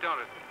headlight,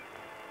 don't it?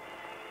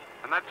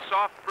 And that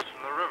soft breeze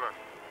from the river.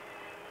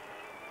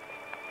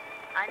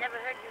 I never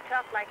heard you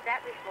talk like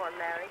that before,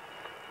 Larry.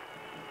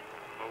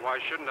 Well, why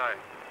shouldn't I?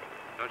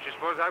 Don't you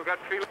suppose I've got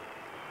feelings?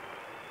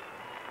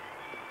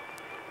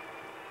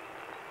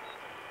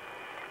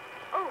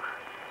 Oh,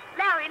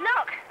 Larry,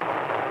 look!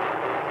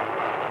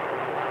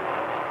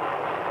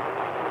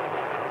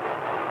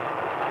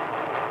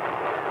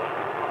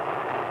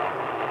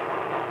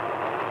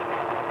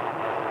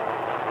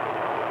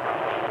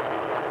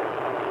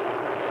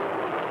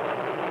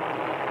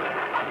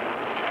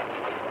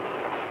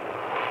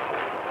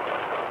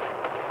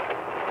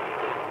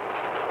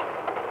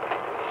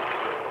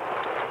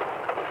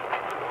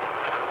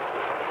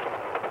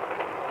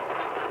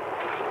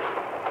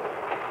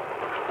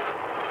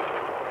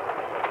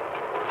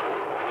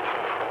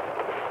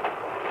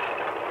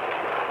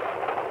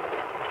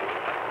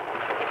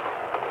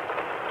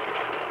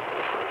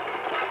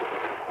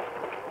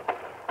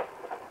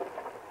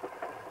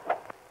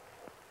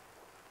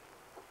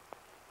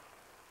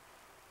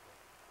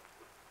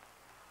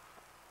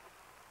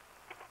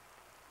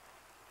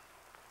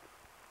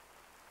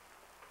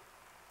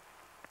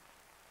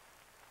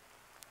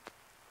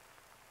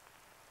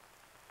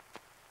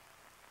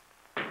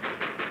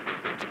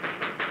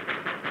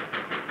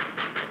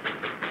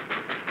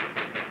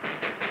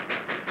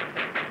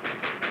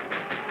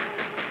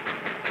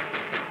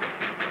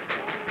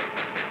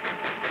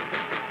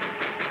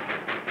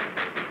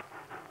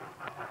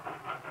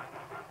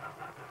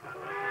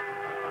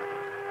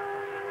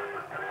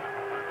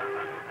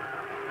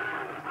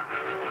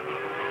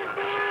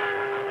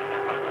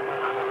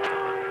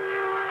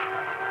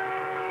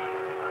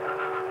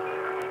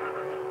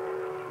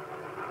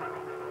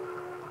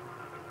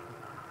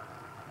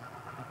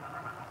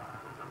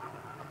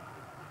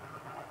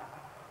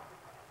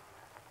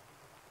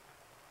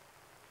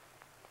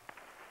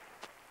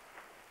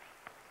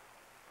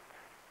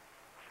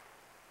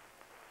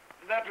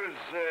 That was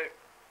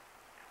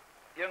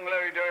young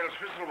Larry Doyle's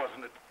whistle,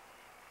 wasn't it?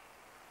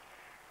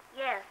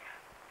 Yes.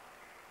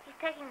 He's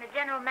taking the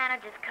general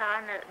manager's car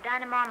and the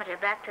dynamometer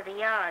back to the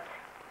yards.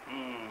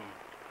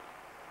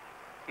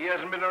 He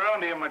hasn't been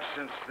around here much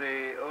since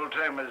the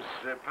old-timers'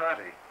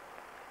 party.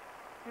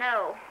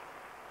 No.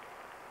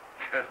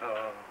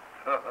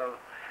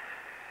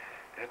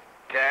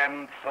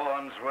 Dan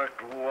Thorne's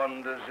worked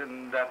wonders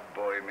in that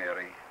boy,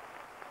 Mary.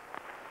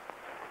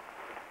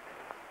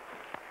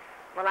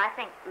 Well, I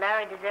think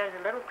Larry deserves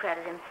a little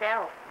credit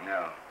himself.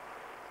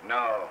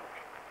 No.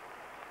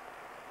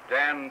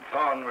 Dan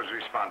Thorne was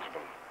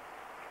responsible.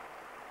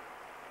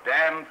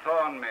 Dan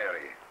Thorne,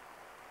 Mary.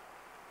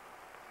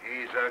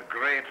 He's a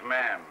great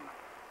man.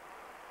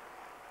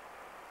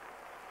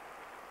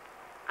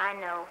 I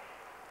know.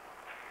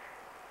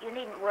 You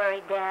needn't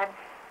worry, Dad.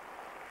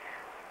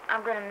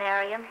 I'm going to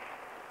marry him.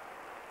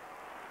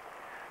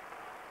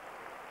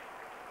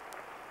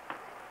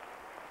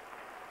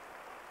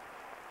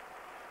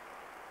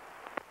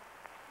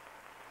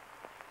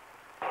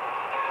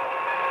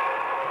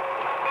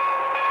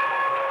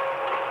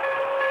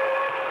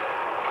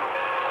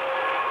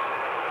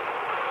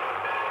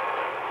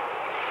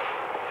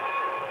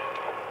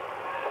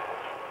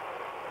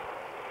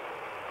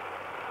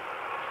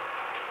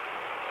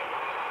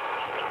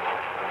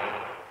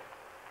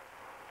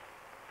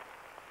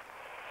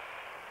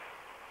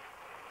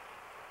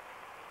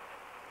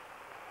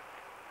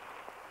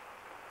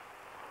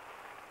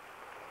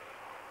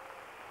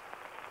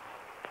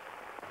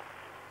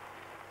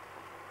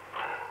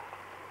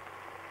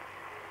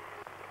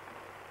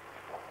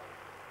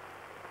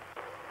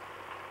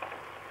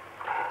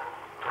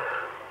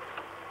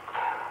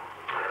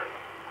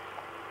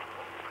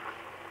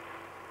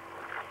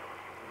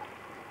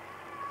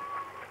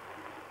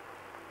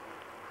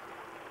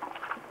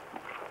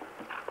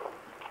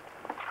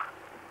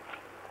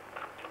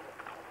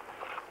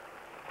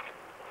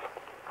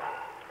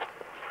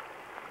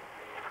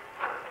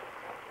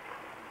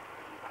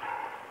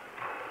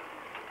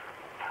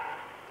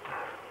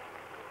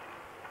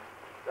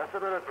 Just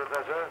a minute,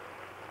 Professor.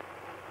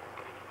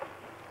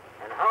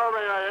 And how,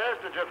 may I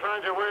ask, did you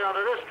find your way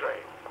onto this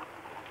train?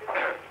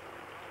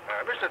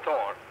 Mr.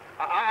 Thorne,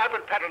 I've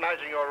been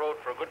patronizing your road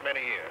for a good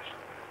many years,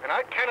 and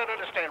I cannot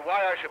understand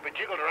why I should be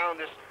jiggled around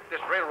this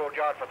railroad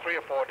yard for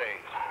 3 or 4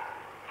 days.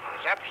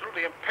 It's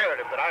absolutely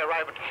imperative that I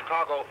arrive at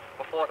Chicago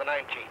before the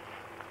 19th.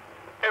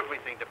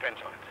 Everything depends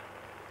on it.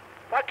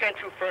 Why can't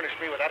you furnish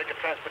me with adequate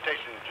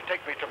transportation to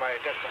take me to my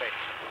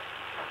destination?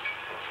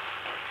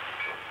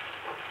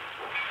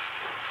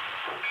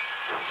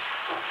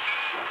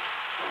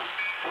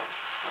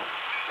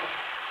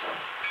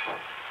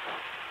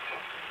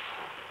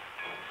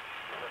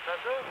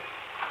 Professor,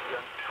 the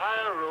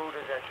entire road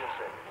is at your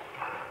service.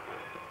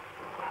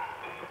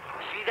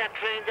 See that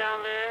train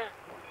down there?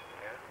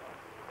 Yeah?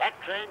 That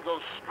train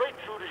goes straight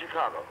through to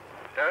Chicago.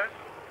 Does?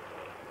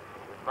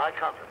 With my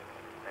company.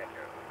 Thank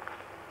you.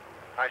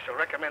 I shall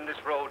recommend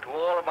this road to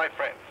all of my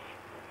friends.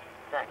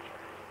 Thank you.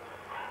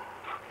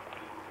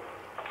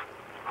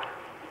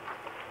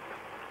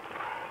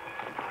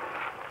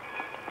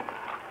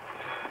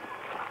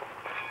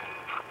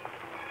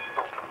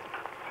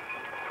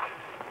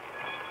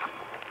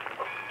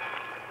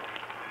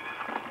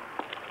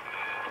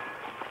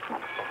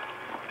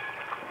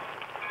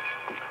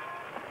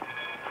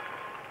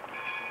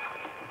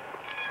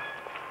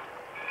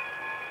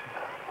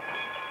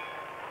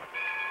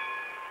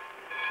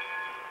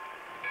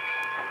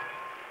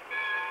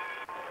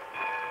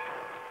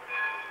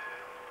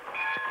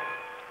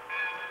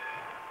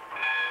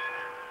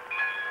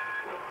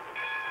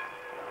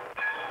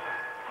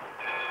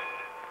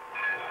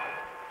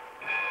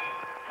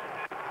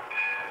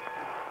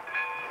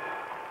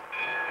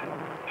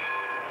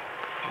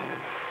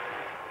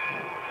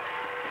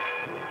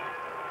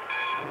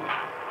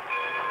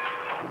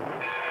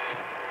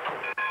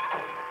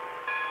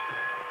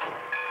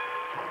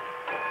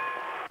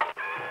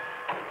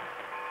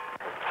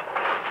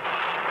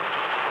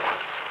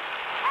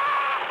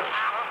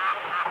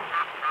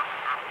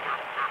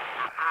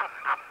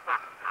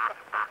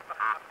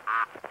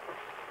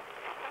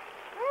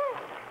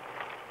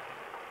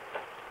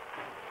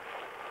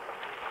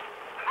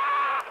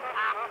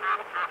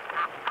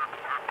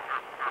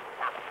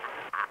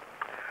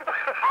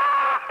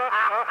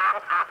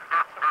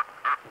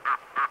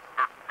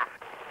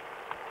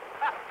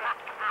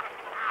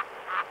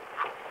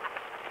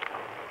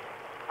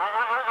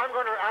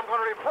 I'm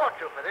going to report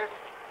you for this.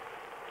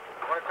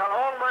 I'm going to tell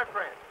all my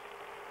friends.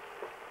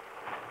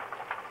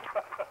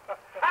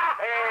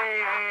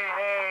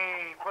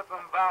 Hey, put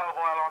some valve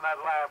oil on that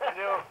laugh, will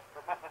you?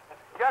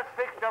 Just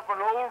fixed up an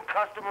old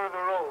customer of the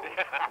road.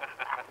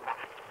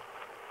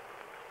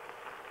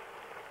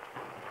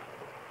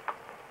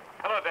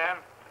 Hello, Dan.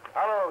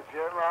 Hello,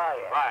 Jim. How are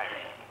you? Fine.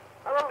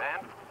 Hello.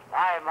 Dan?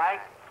 Hi,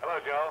 Mike. Hello,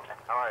 Joe.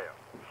 How are you?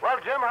 Well,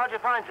 Jim, how'd you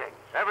find things?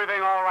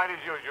 Everything all right as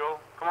usual.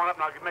 Come on up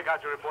and I'll make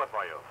out your report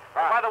for you.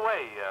 Right. By the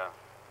way,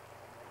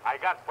 I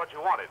got what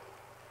you wanted.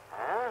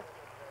 Huh?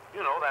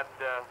 You know, that,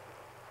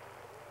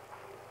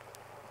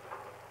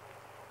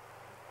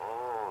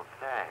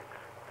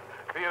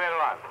 See you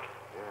later on.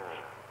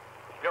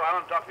 Yeah. Joe, I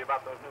want to talk to you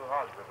about those new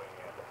hogs we're bringing in.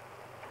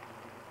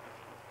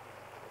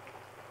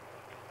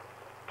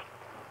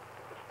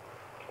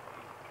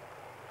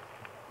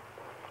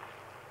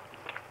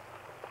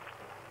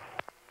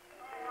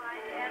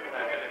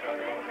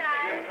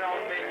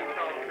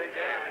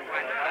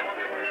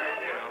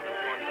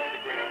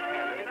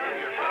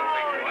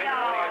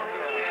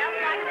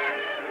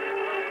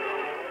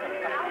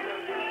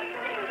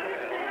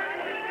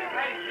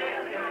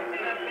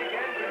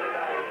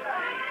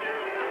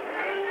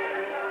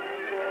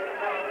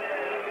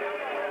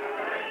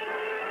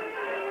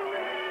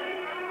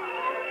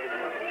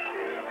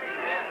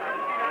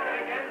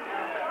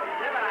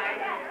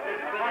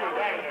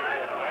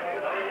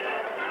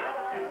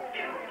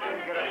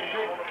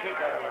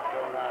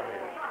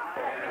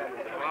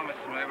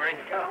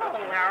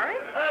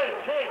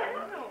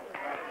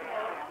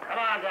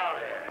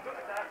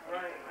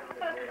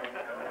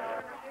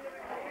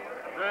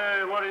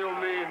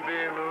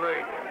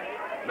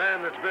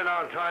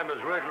 Time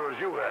as regular as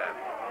you have.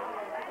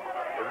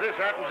 If this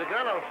happens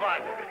again, I'll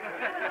find it.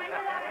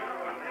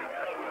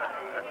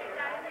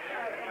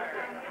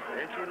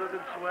 Ain't you looking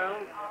swell?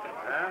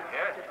 Huh?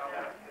 Yes.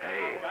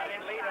 Hey,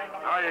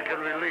 now you can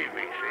relieve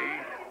me, see?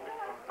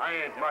 I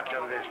ain't much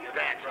of this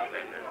dancing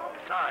business.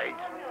 Besides,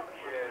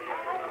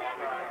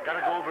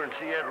 gotta go over and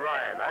see Ed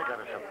Ryan. I got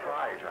a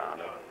surprise on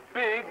him.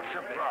 Big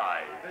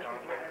surprise.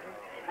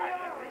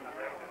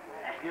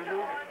 Excuse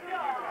me?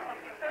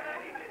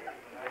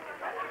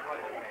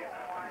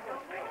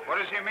 What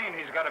does he mean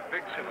he's got a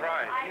big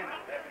surprise?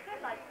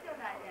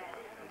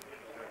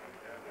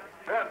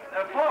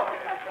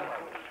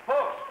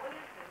 Folks.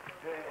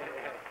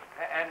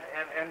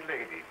 And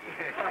ladies.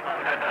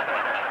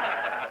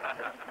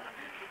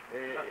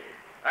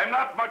 I'm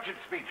not much at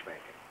speech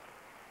making.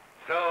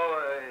 So,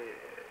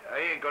 I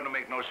ain't going to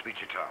make no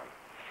speech at all.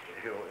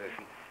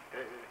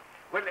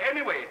 Well,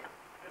 anyway,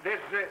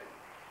 there's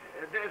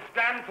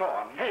Dan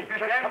Thorne. Hey,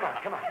 come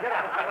on, get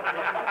out.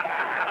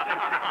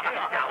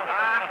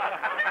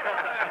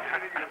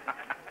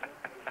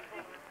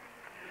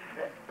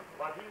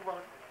 What he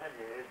wants to tell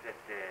you is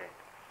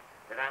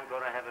that I'm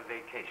going to have a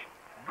vacation.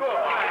 Good.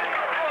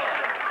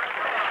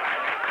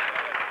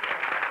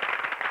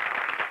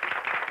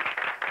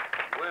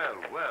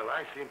 Well,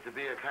 I seem to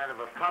be a kind of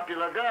a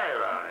popular guy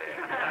around here.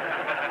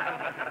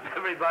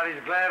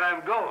 Everybody's glad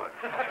I'm going.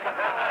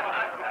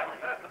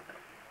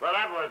 Well,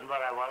 that wasn't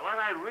what I wanted. What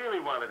I really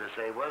wanted to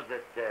say was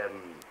that,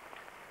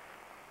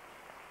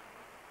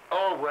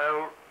 oh,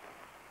 well,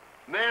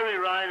 Mary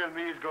Ryan and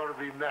me is going to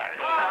be married.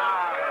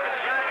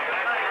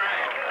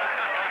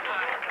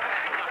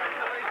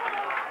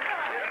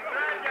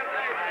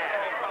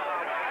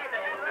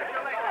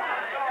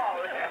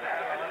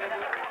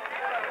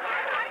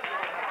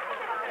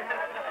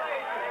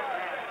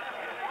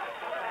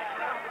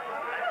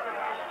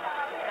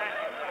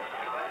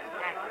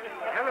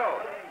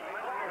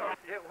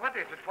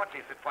 What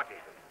is it?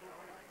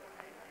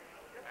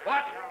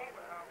 What?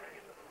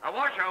 A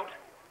washout?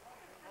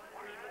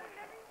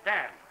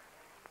 Dan.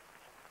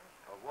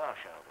 A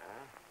washout,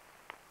 huh?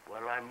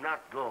 Well, I'm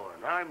not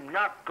going. I'm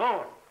not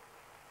going.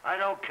 I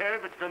don't care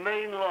if it's the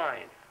main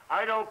line.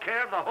 I don't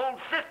care if the whole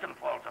system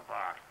falls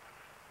apart.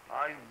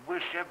 I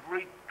wish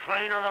every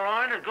train on the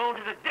line would go to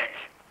the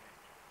ditch.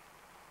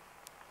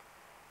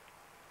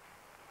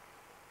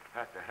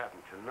 Had to happen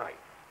tonight.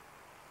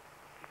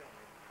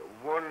 The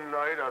one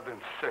night I've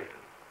been saving.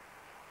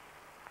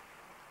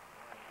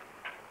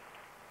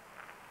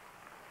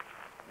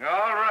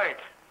 All right.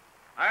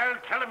 I'll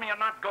tell him you're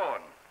not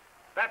going.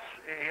 That's...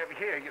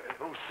 here, you...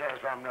 Who says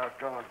I'm not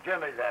going? Give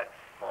me that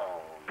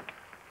phone.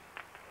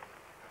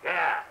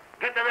 Yeah,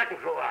 get the wrecking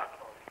crew out.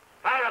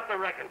 Fire up the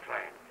wrecking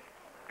train.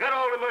 Get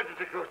all the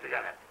emergency crews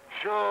together.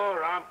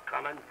 Sure, I'm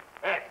coming.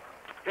 Ed,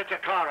 get your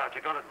car out.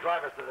 You're going to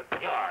drive us to the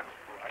yard.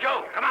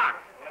 Joe, come on.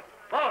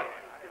 Boy.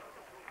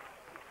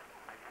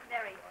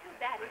 Mary, too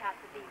bad it has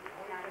to be this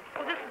time.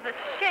 Oh, this is a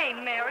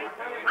shame, Mary.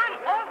 I'm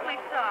awfully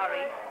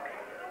sorry.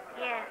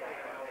 Yes.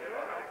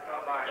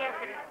 Yes,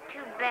 it's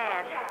too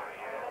bad.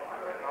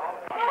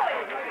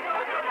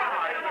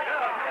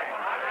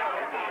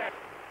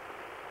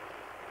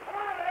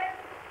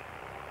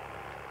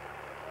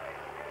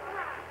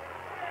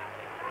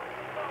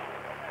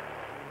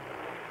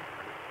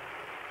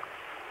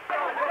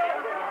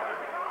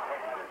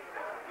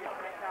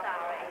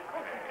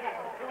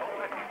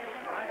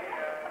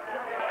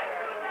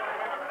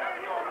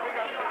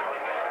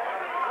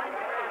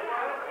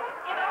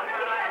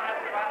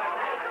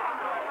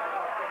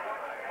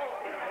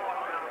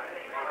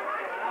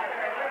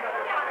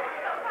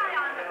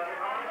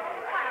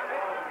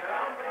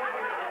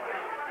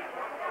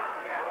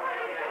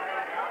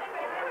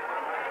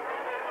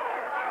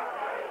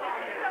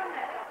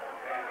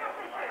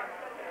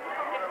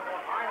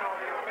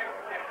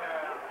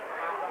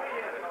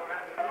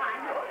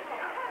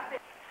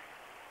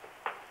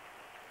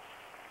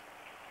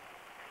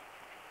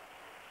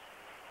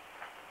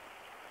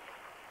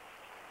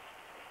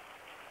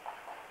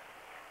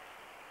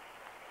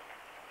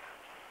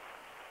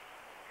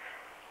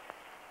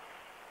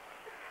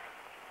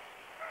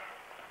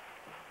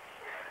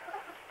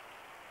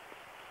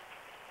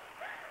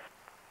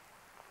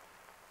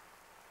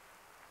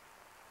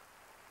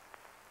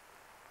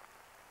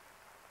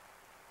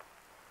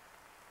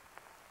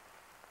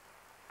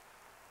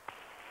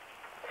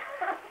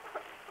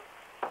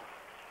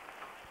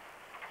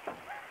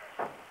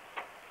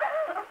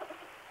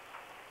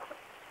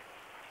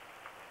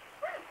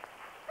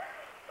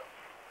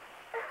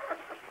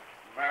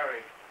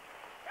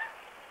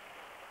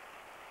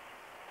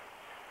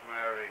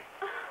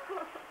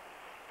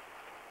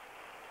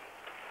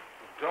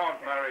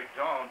 Don't, Mary,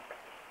 don't.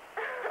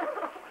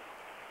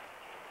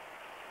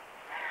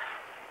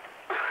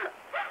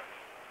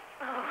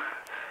 Oh,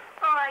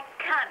 I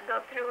can't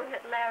go through with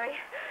it, Larry.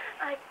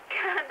 I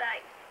can't.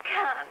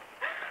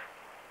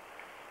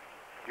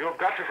 You've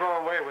got to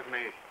go away with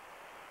me.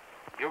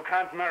 You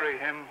can't marry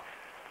him.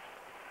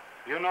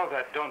 You know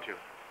that, don't you?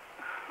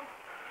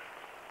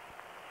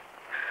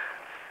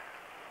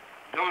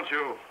 Don't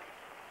you?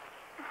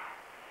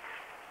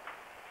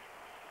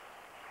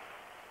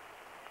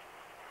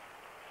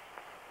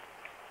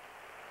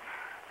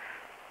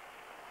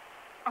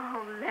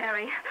 Oh,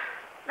 Larry,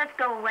 let's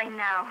go away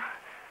now.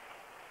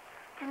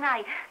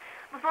 Tonight,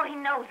 before he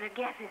knows or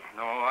guesses.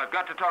 No, I've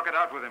got to talk it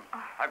out with him.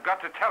 I've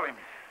got to tell him.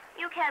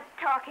 You can't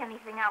talk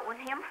anything out with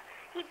him.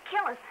 He'd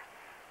kill us.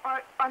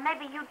 Or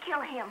maybe you'd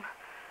kill him.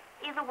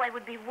 Either way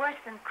would be worse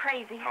than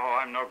crazy. Oh,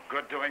 I'm no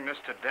good doing this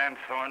to Dan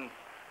Thorne.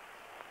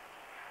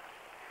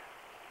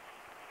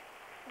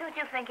 Don't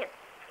you think it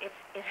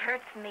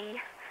hurts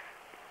me?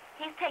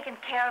 He's taken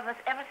care of us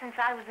ever since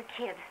I was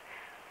a kid.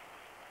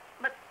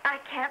 But I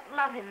can't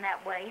love him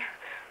that way.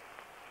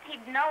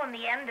 He'd know in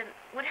the end and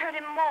would hurt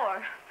him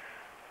more.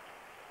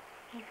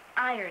 He's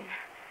iron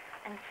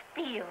and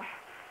steel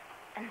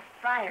and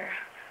fire.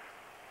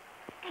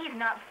 He's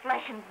not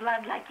flesh and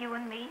blood like you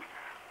and me.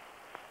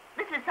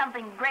 This is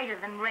something greater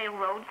than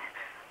railroads,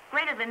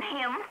 greater than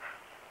him.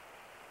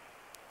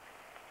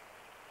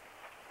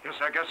 Yes,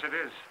 I guess it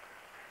is.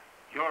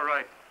 You're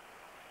right.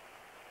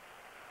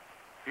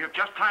 You've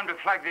just time to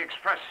flag the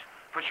express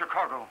for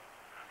Chicago.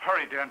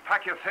 Hurry, dear, and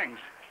pack your things.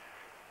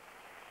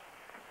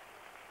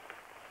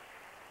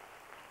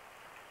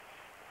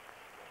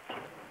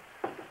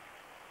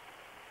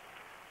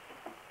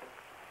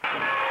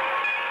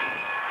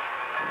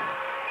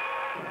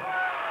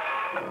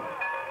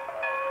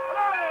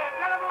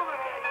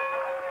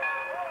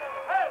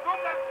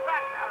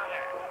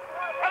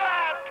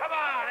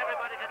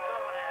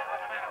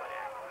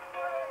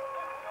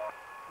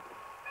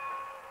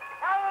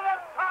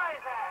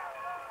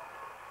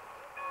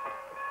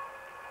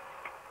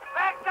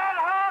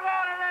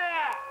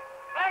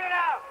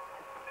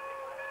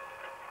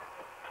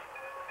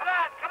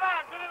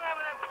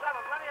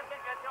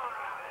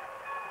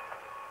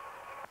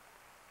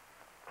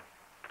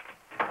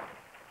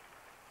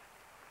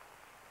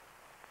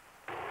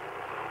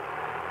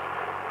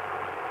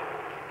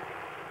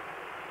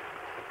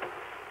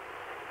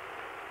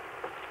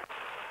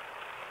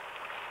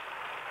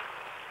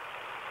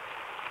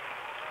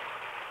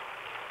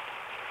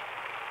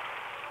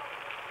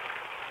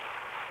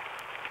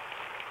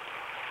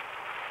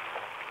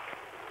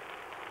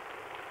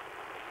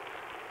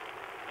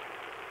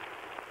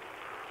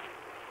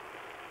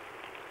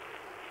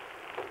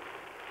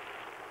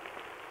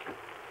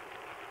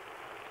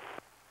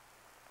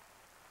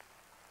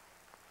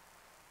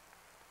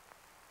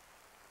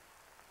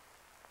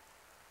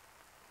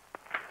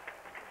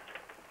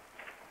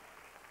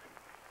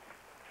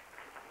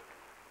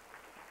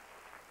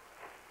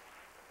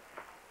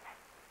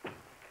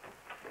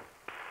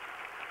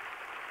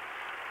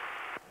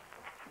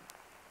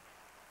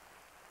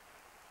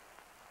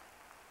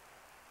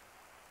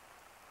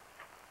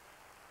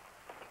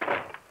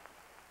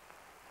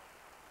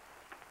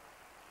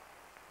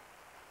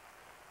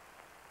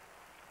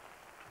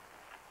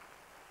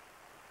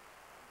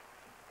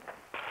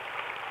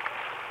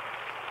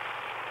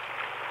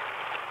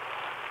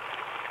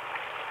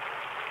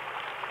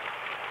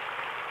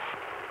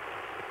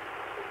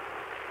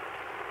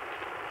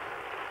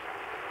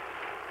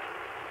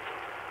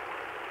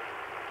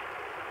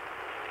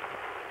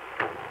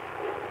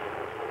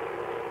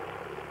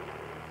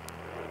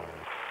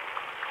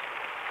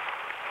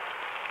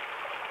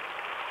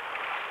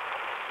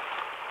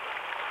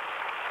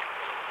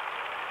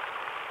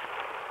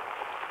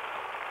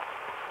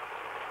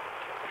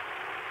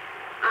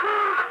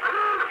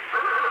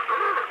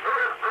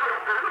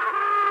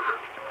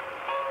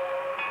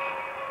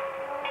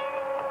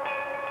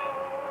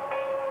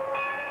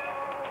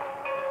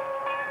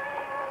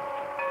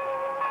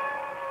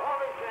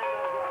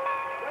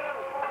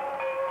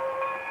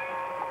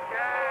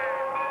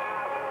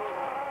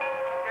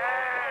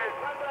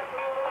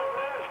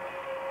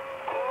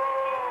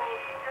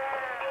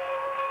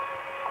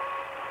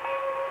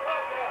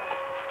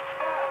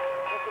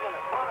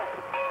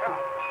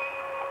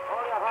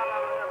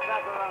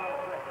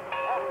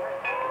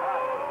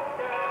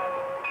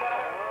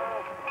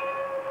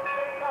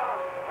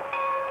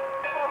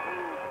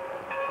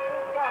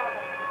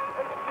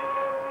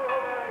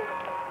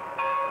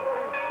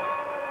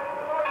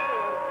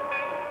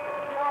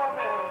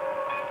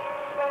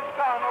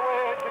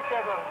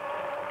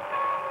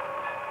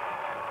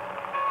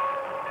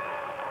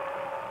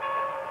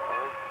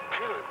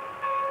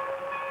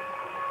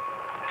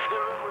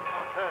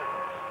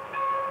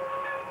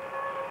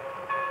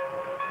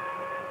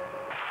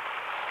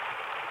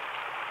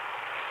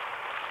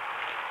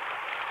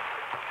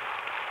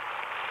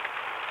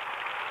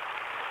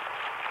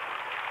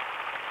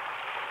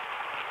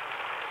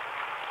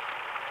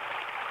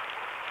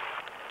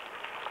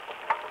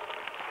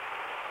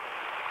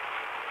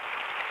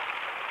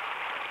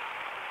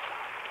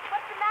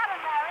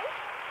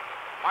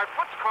 My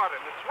foot's caught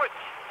in the switch.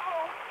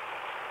 Oh.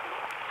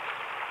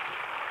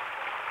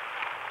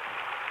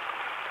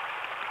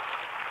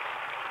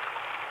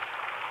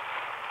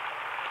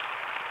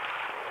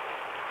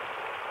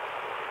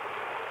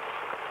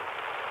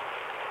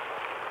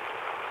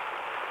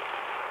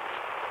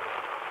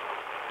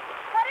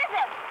 What is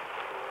it?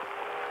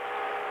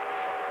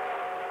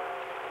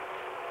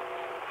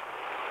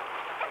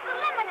 It's the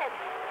limited.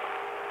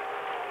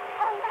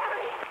 Oh,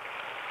 Larry.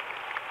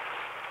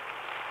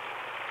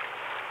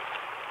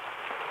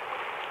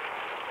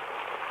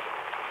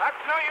 That's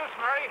no use,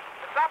 Mary.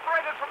 It's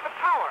operated from the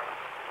tower.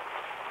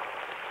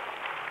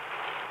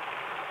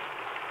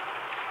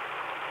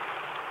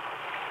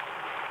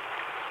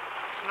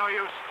 It's no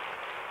use.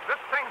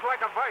 This thing's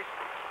like a vice.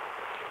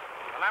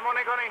 And I'm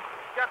only going to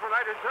get what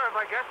I deserve,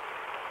 I guess.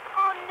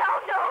 Oh, no,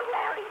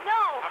 Larry,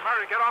 no. Now,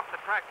 Mary, get off the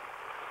track.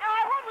 No,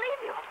 I won't leave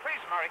you. Now,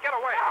 please, Mary, get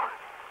away.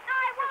 No,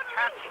 I won't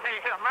Can't leave you. stay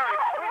here, Mary.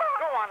 No, I Please won't.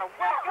 go on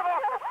away. Get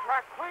off the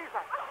track, please.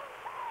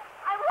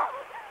 I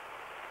won't.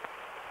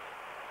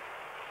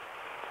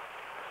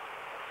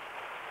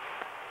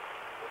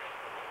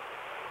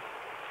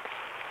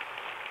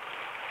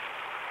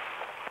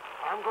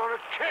 I'm going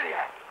to kill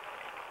you.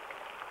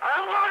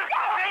 I'm going to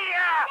kill you.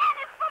 Dan,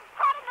 his foot's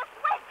caught in the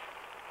switch.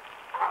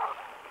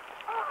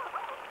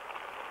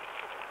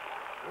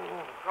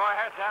 Go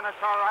ahead, Dan.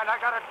 It's all right. I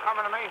got it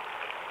coming to me.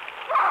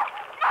 No,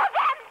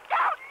 Dan,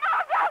 don't. No,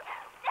 Dan.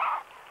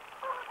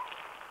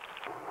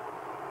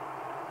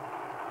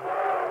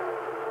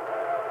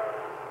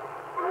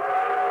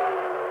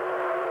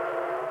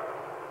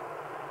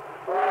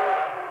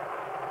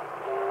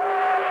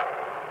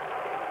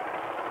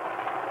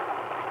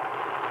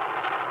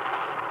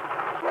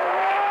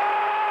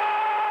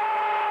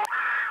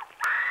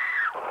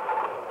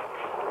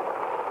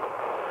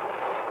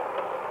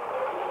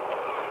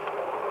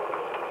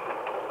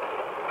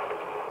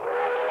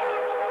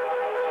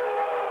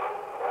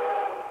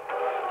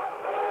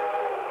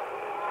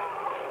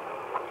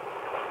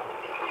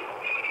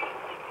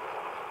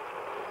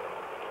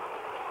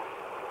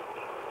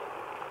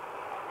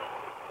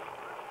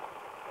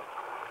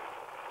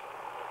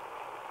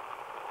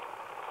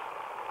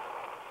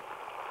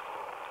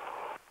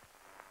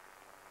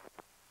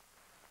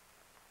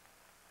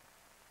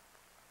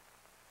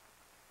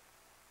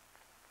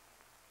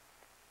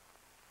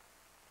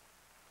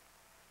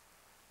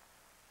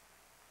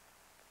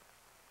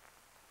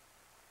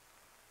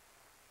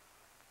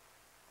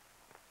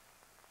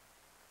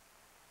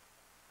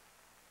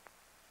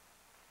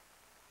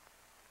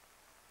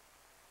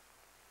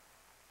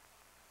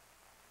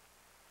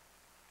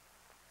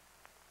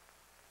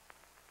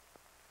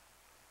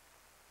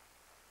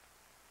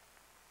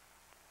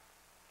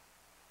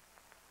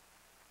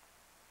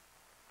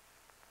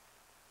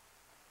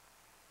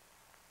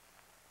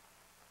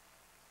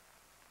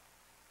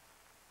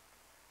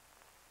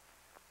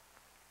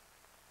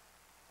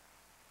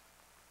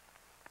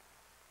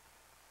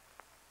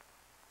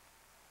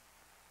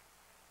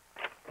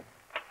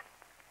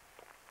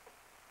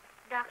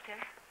 Doctor.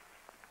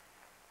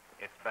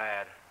 It's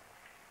bad.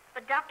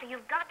 But, Doctor,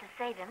 you've got to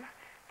save him.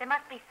 There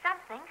must be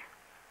something.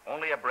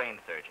 Only a brain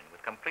surgeon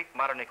with complete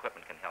modern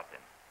equipment can help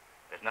him.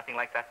 There's nothing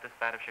like that this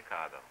side of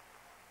Chicago.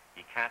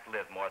 He can't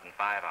live more than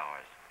 5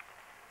 hours.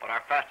 But our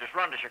fastest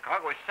run to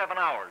Chicago is 7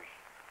 hours.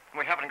 And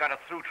we haven't got a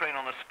through train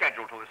on the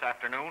schedule till this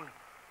afternoon.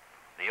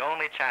 The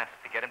only chance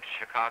to get him to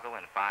Chicago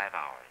in 5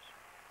 hours.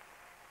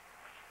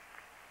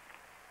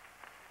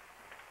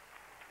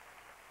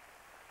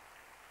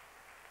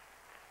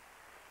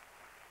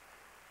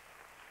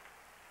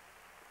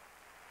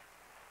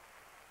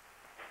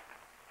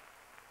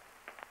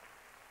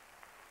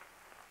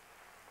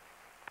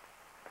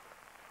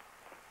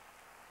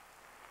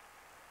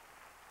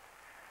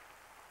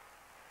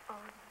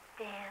 Oh,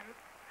 Dan.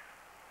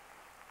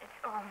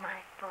 It's all my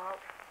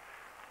fault.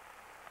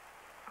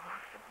 Oh,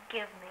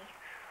 forgive me.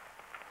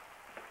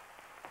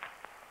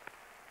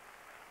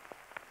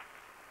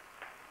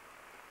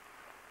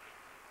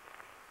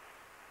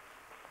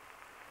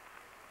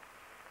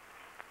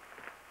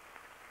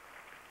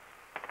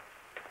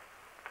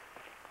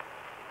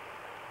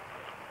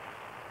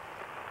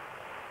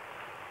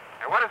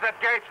 Hey, what is that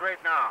gauge rate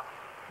now?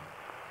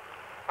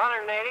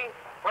 180.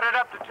 Put it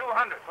up to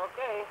 200.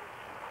 Okay.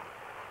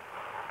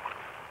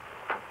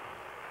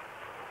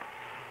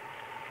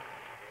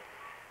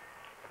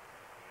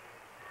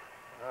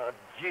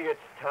 Gee,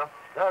 it's tough.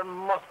 There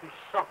must be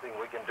something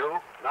we can do.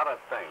 Not a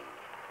thing.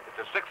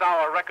 It's a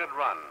 6-hour record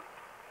run.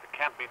 It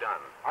can't be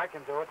done. I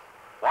can do it.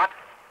 What?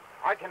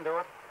 I can do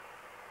it.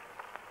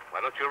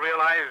 Why, don't you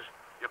realize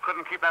you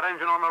couldn't keep that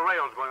engine on the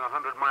rails going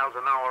 100 miles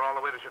an hour all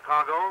the way to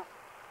Chicago?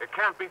 It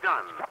can't be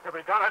done. It's got to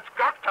be done. It's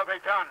got to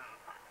be done.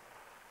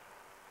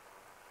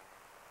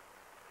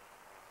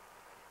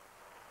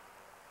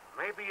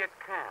 Maybe it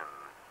can.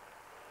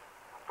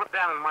 Put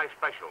down in my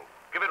special.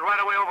 Give it right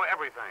away over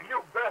everything.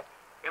 You bet.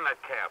 In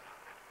that cab.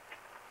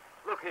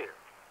 Look here.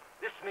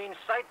 This means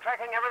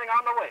sidetracking everything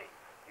on the way.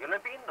 The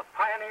Olympian, the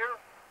Pioneer,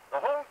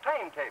 the whole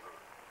timetable.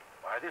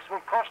 Why, this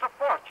will cost a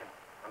fortune,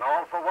 and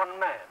all for one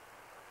man.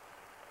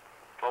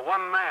 For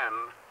one man,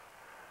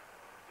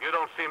 you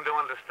don't seem to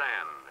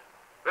understand.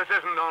 This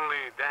isn't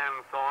only Dan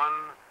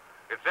Thorne.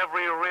 It's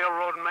every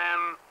railroad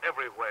man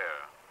everywhere.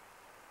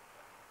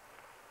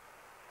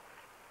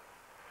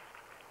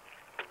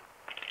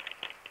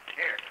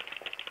 Here.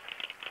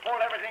 Hold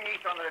everything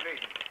east on the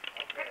division.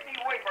 Get me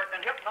Wayford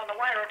and Hilton on the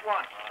wire at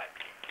once. All right.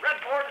 Red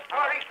board as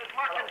far east as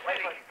Martin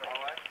City.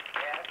 All right.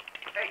 Yes.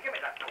 Hey, give me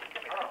that note.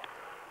 Give me that.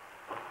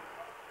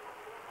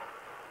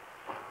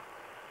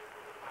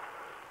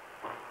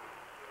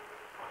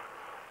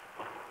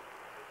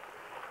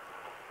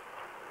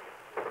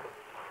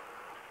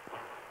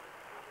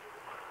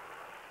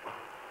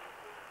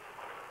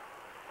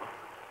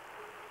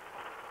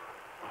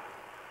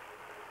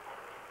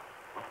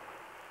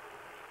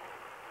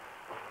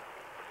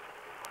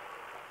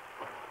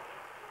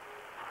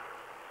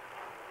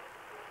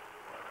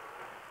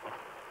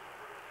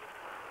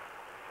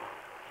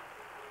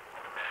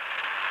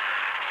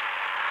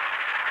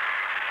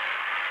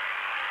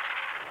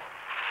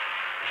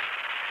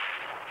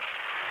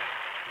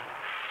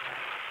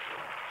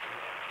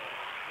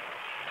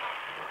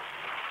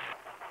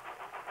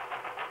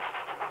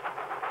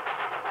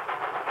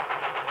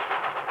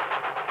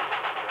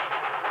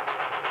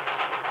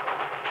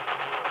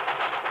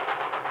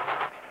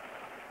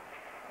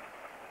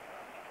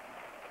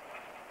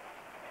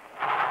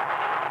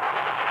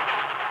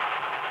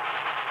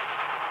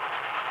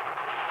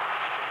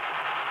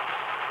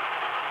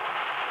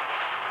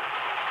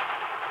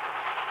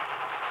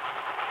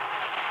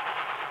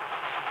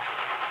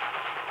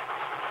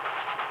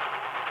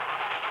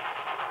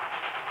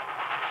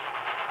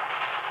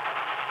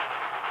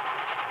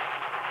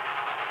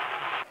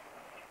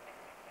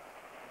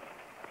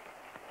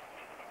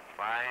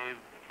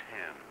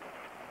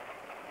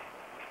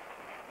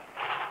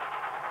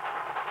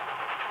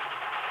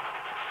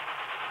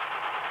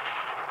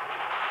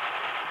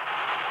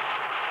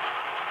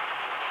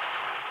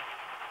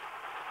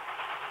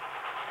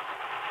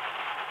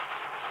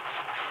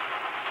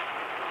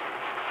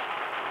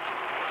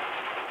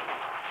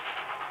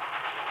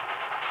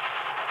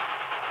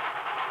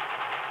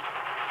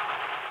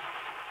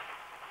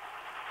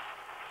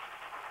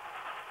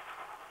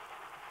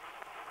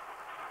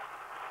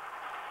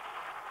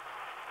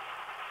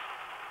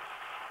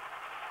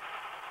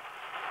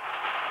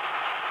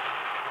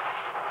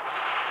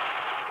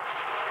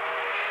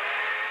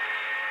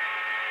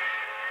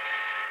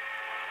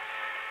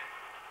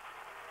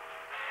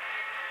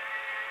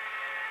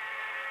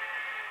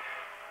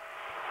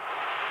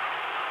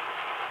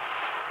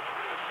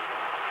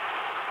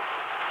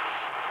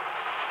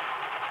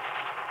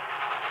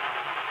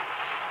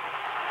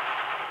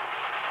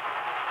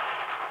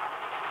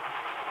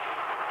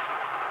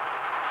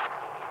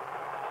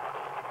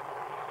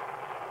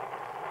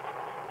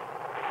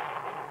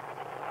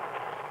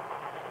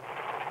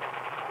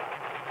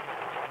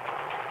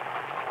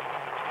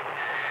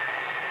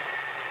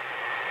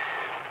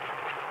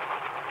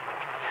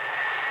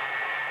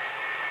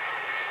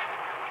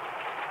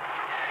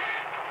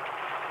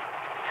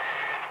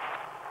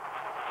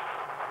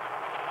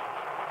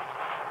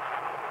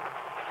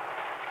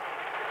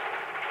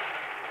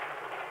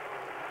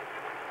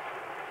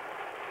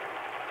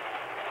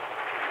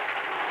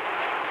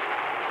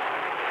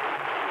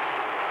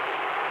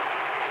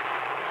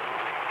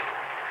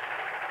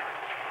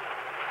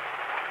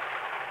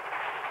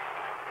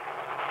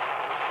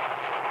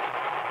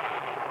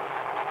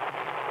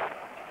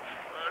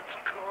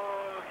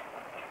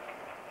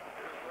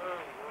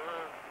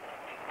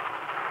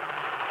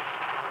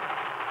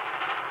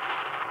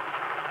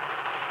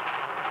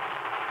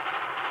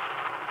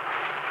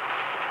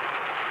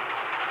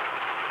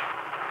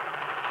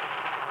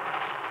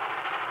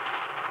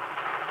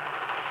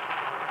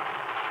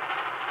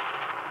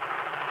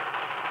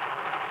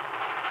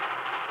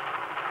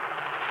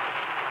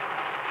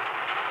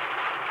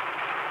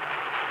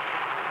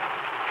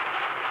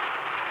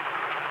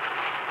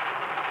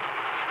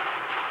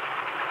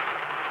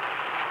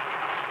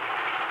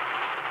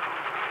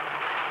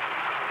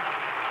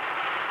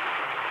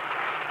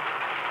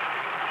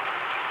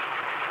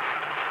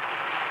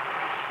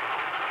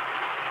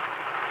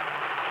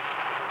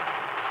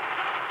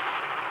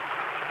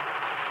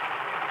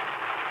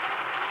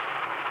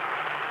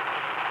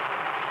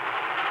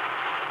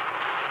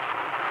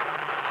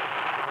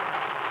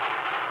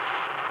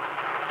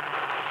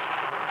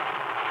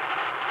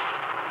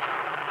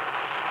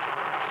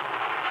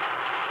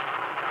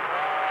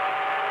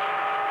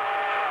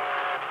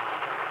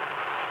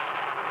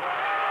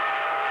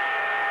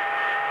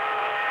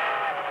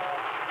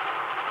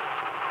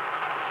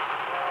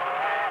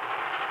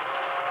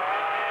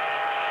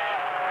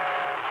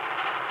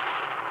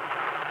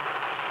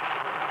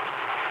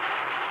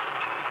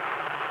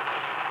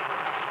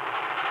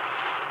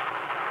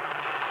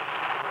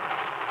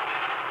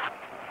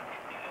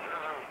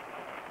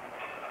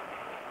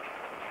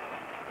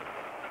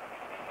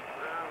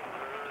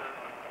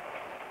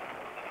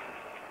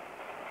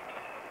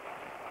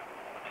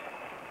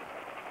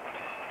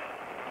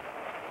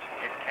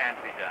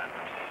 Can't be done.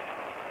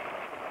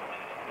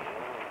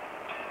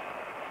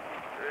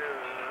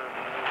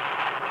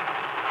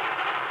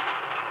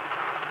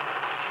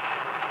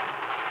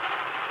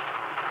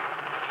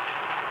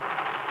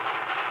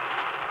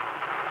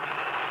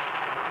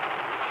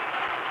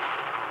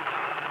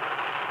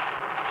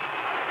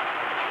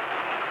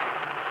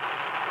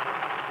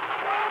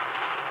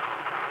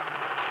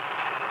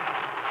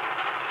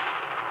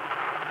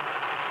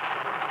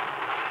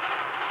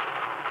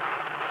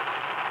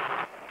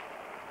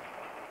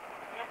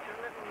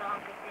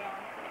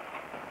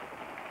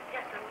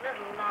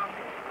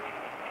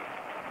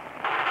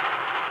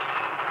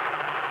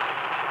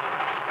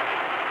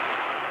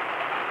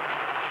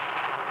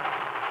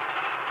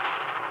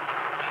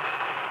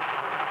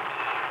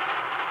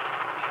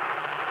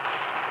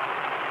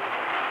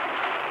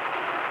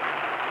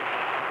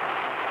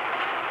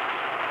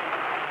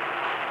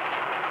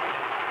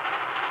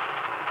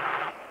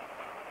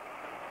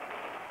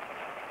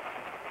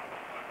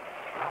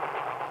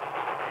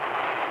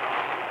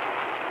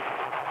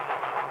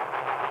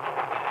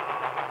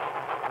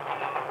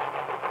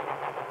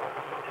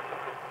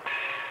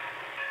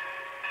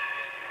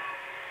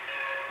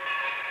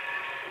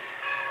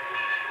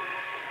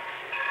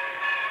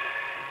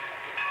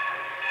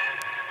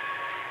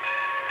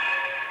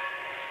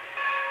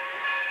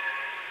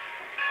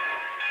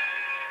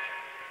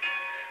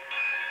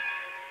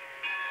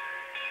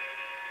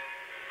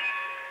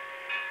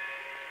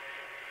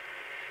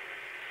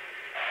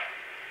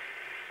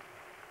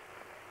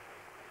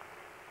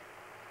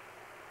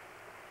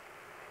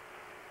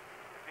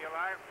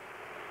 alive?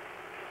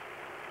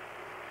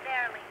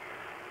 Barely.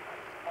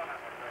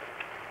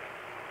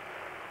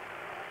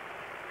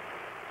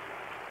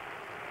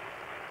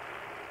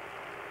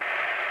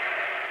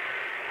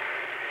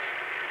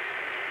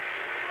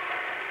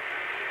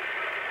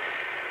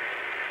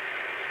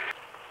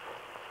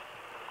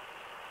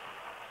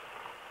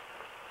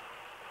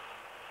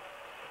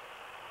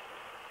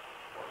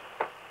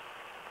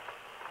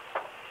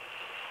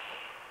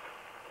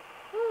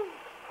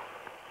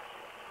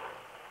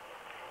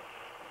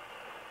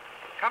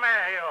 Come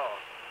here, you.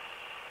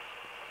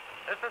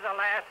 This is the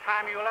last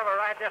time you'll ever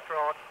ride this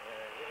road.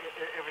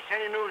 If it's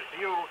any news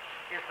to you,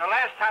 it's the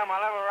last time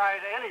I'll ever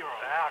ride any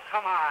road. Well,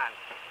 come on.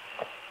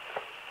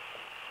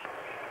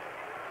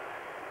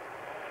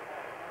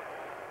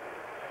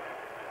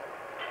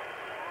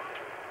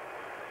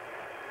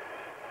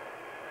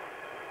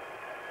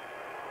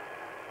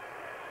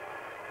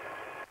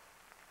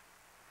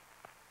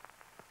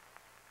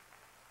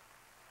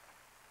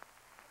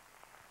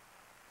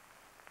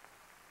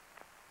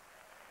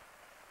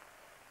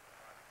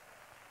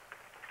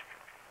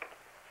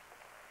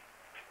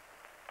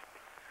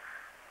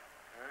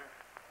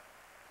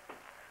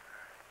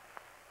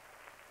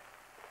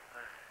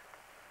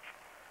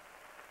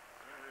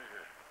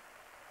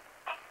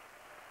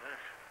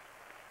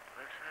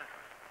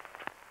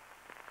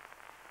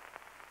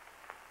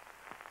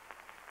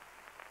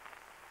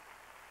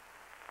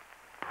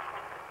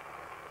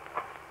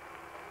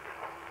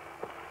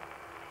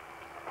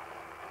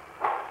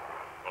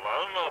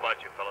 I don't know about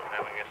you fellas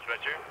having a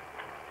stretcher.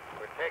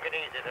 We'll take it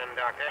easy then,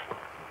 Doctor.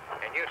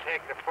 And you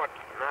take the foot,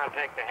 and I'll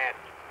take the head.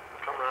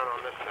 Come around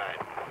on this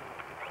side.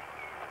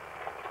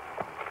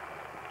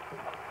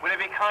 Will he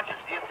be conscious,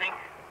 do you think,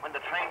 when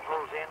the train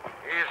pulls in?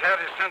 He's had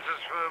his senses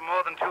for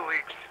more than 2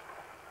 weeks.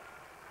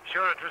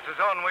 Sure, it was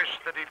his own wish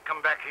that he'd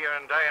come back here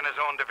and die in his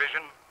own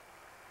division.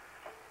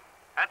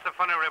 That's a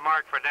funny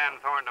remark for Dan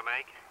Thorne to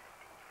make.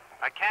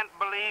 I can't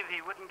believe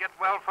he wouldn't get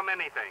well from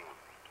anything,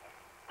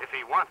 if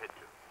he wanted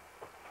to.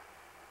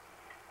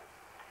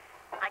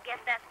 I guess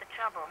that's the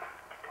trouble.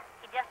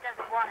 He just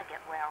doesn't want to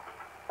get well.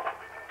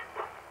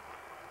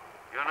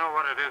 You know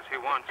what it is he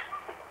wants.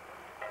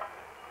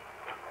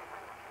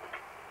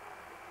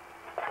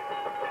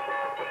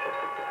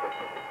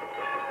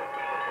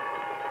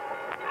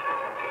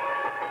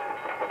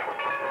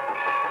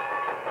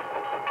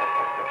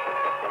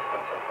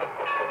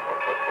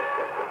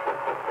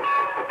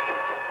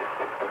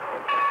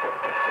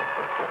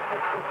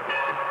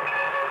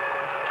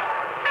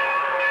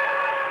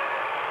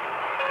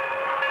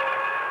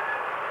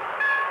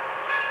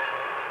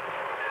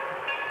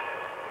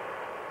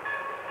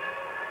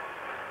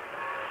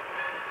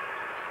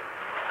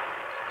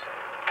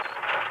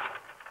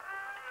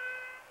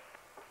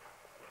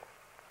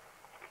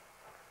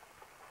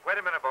 Wait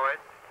a minute, boys.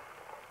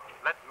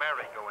 Let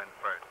Mary go in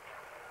first.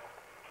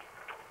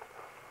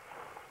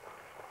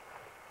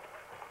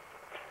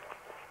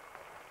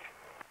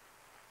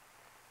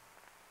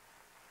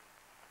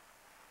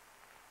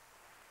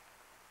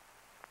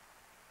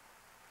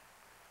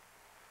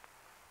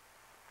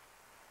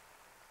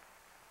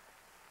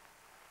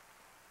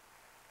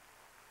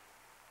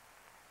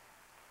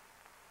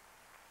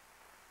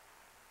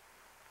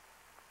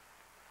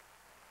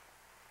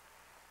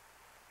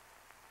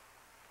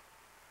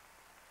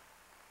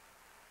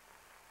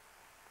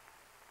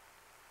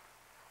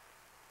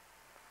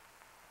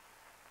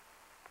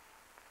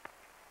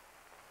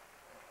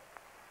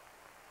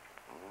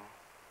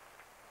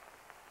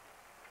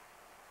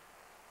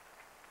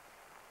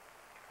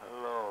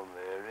 Hello,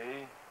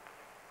 Mary.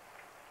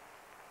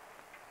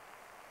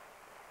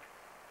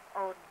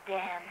 Oh,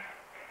 Dan.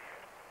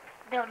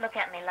 Don't look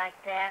at me like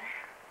that.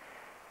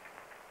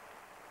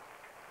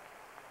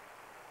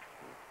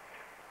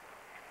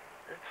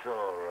 It's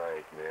all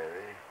right,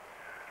 Mary.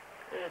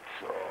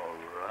 It's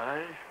all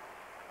right.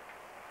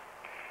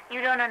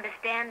 You don't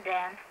understand,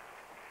 Dan.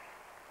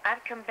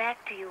 I've come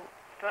back to you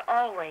for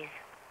always.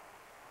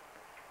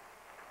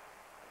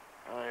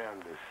 I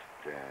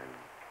understand.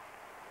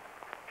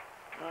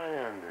 I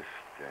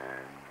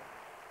understand.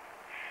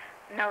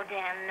 No,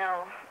 Dan,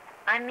 no.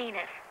 I mean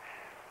it.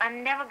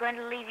 I'm never going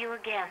to leave you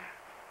again.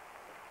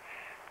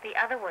 The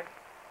other was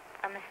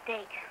a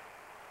mistake.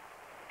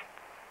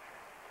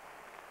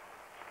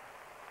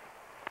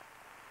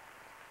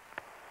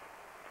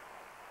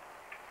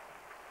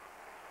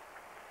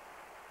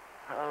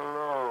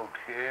 Hello,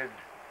 kid.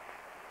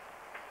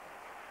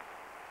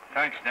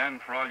 Thanks,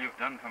 Dan, for all you've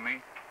done for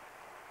me.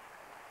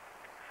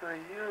 For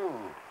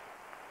you.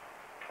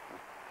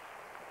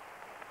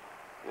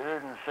 You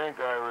didn't think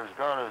I was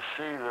going to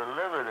see the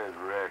limited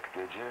wreck,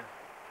 did you?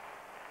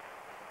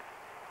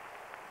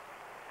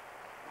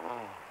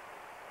 Oh.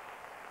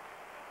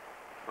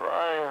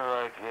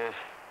 Lying like this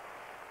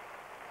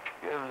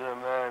gives a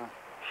man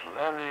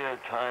plenty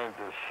of time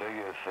to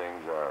figure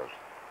things out.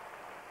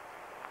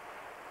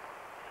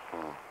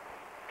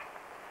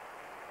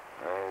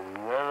 I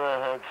never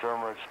had so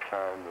much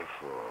time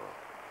before.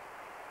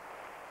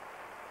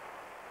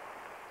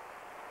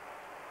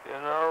 You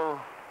know,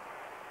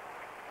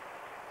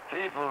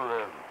 people People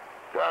have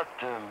got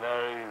to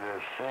marry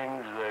the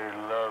things they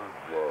love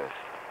best.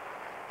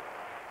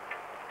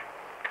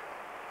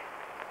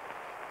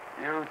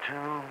 You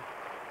two,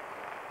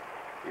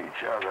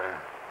 each other.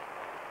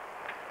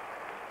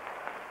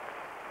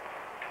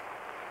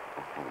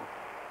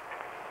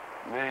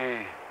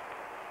 Me,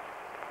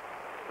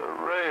 the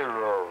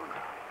railroad.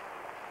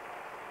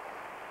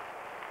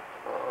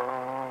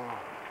 Oh,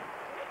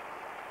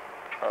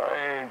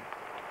 I ain't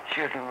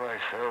kidding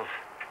myself.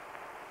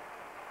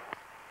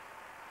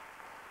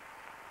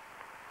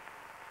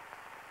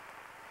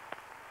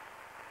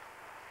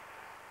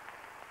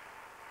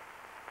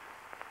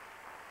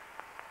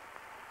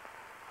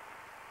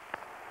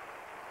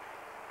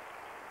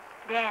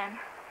 Dan.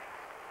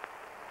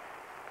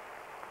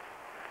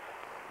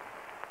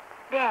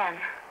 Dan.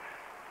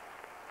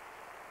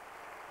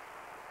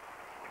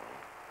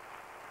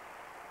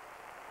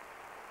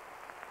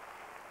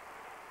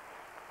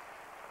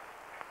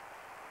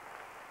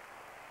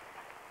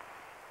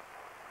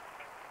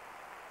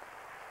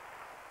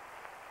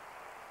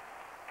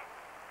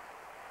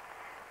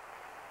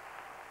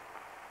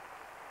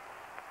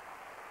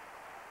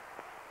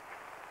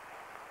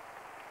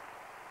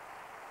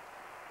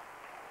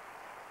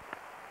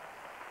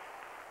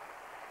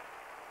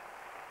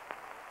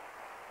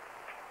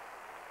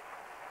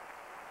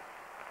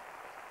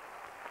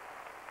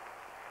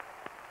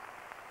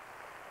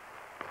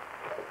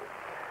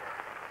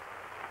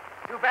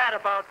 Too bad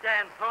about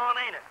Dan Thorne,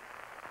 ain't it?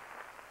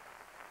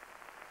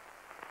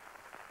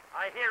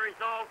 I hear he's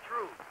all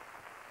through.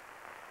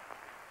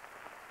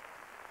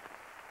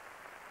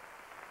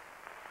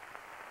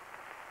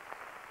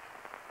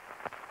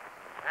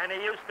 And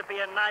he used to be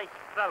a nice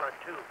fella,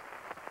 too.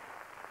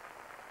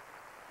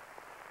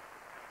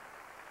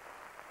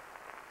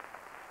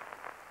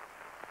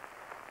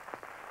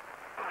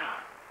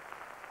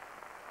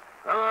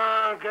 Come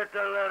on, get the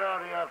lead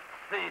out of your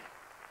feet,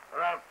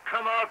 or I'll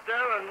come out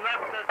there and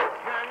knock the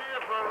can you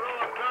for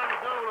raw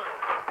gondolas.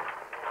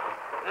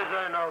 This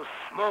ain't no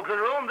smoking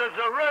room, this is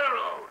a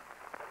railroad.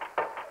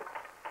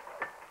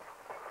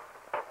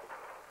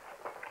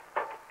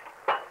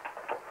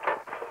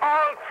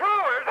 All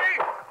through,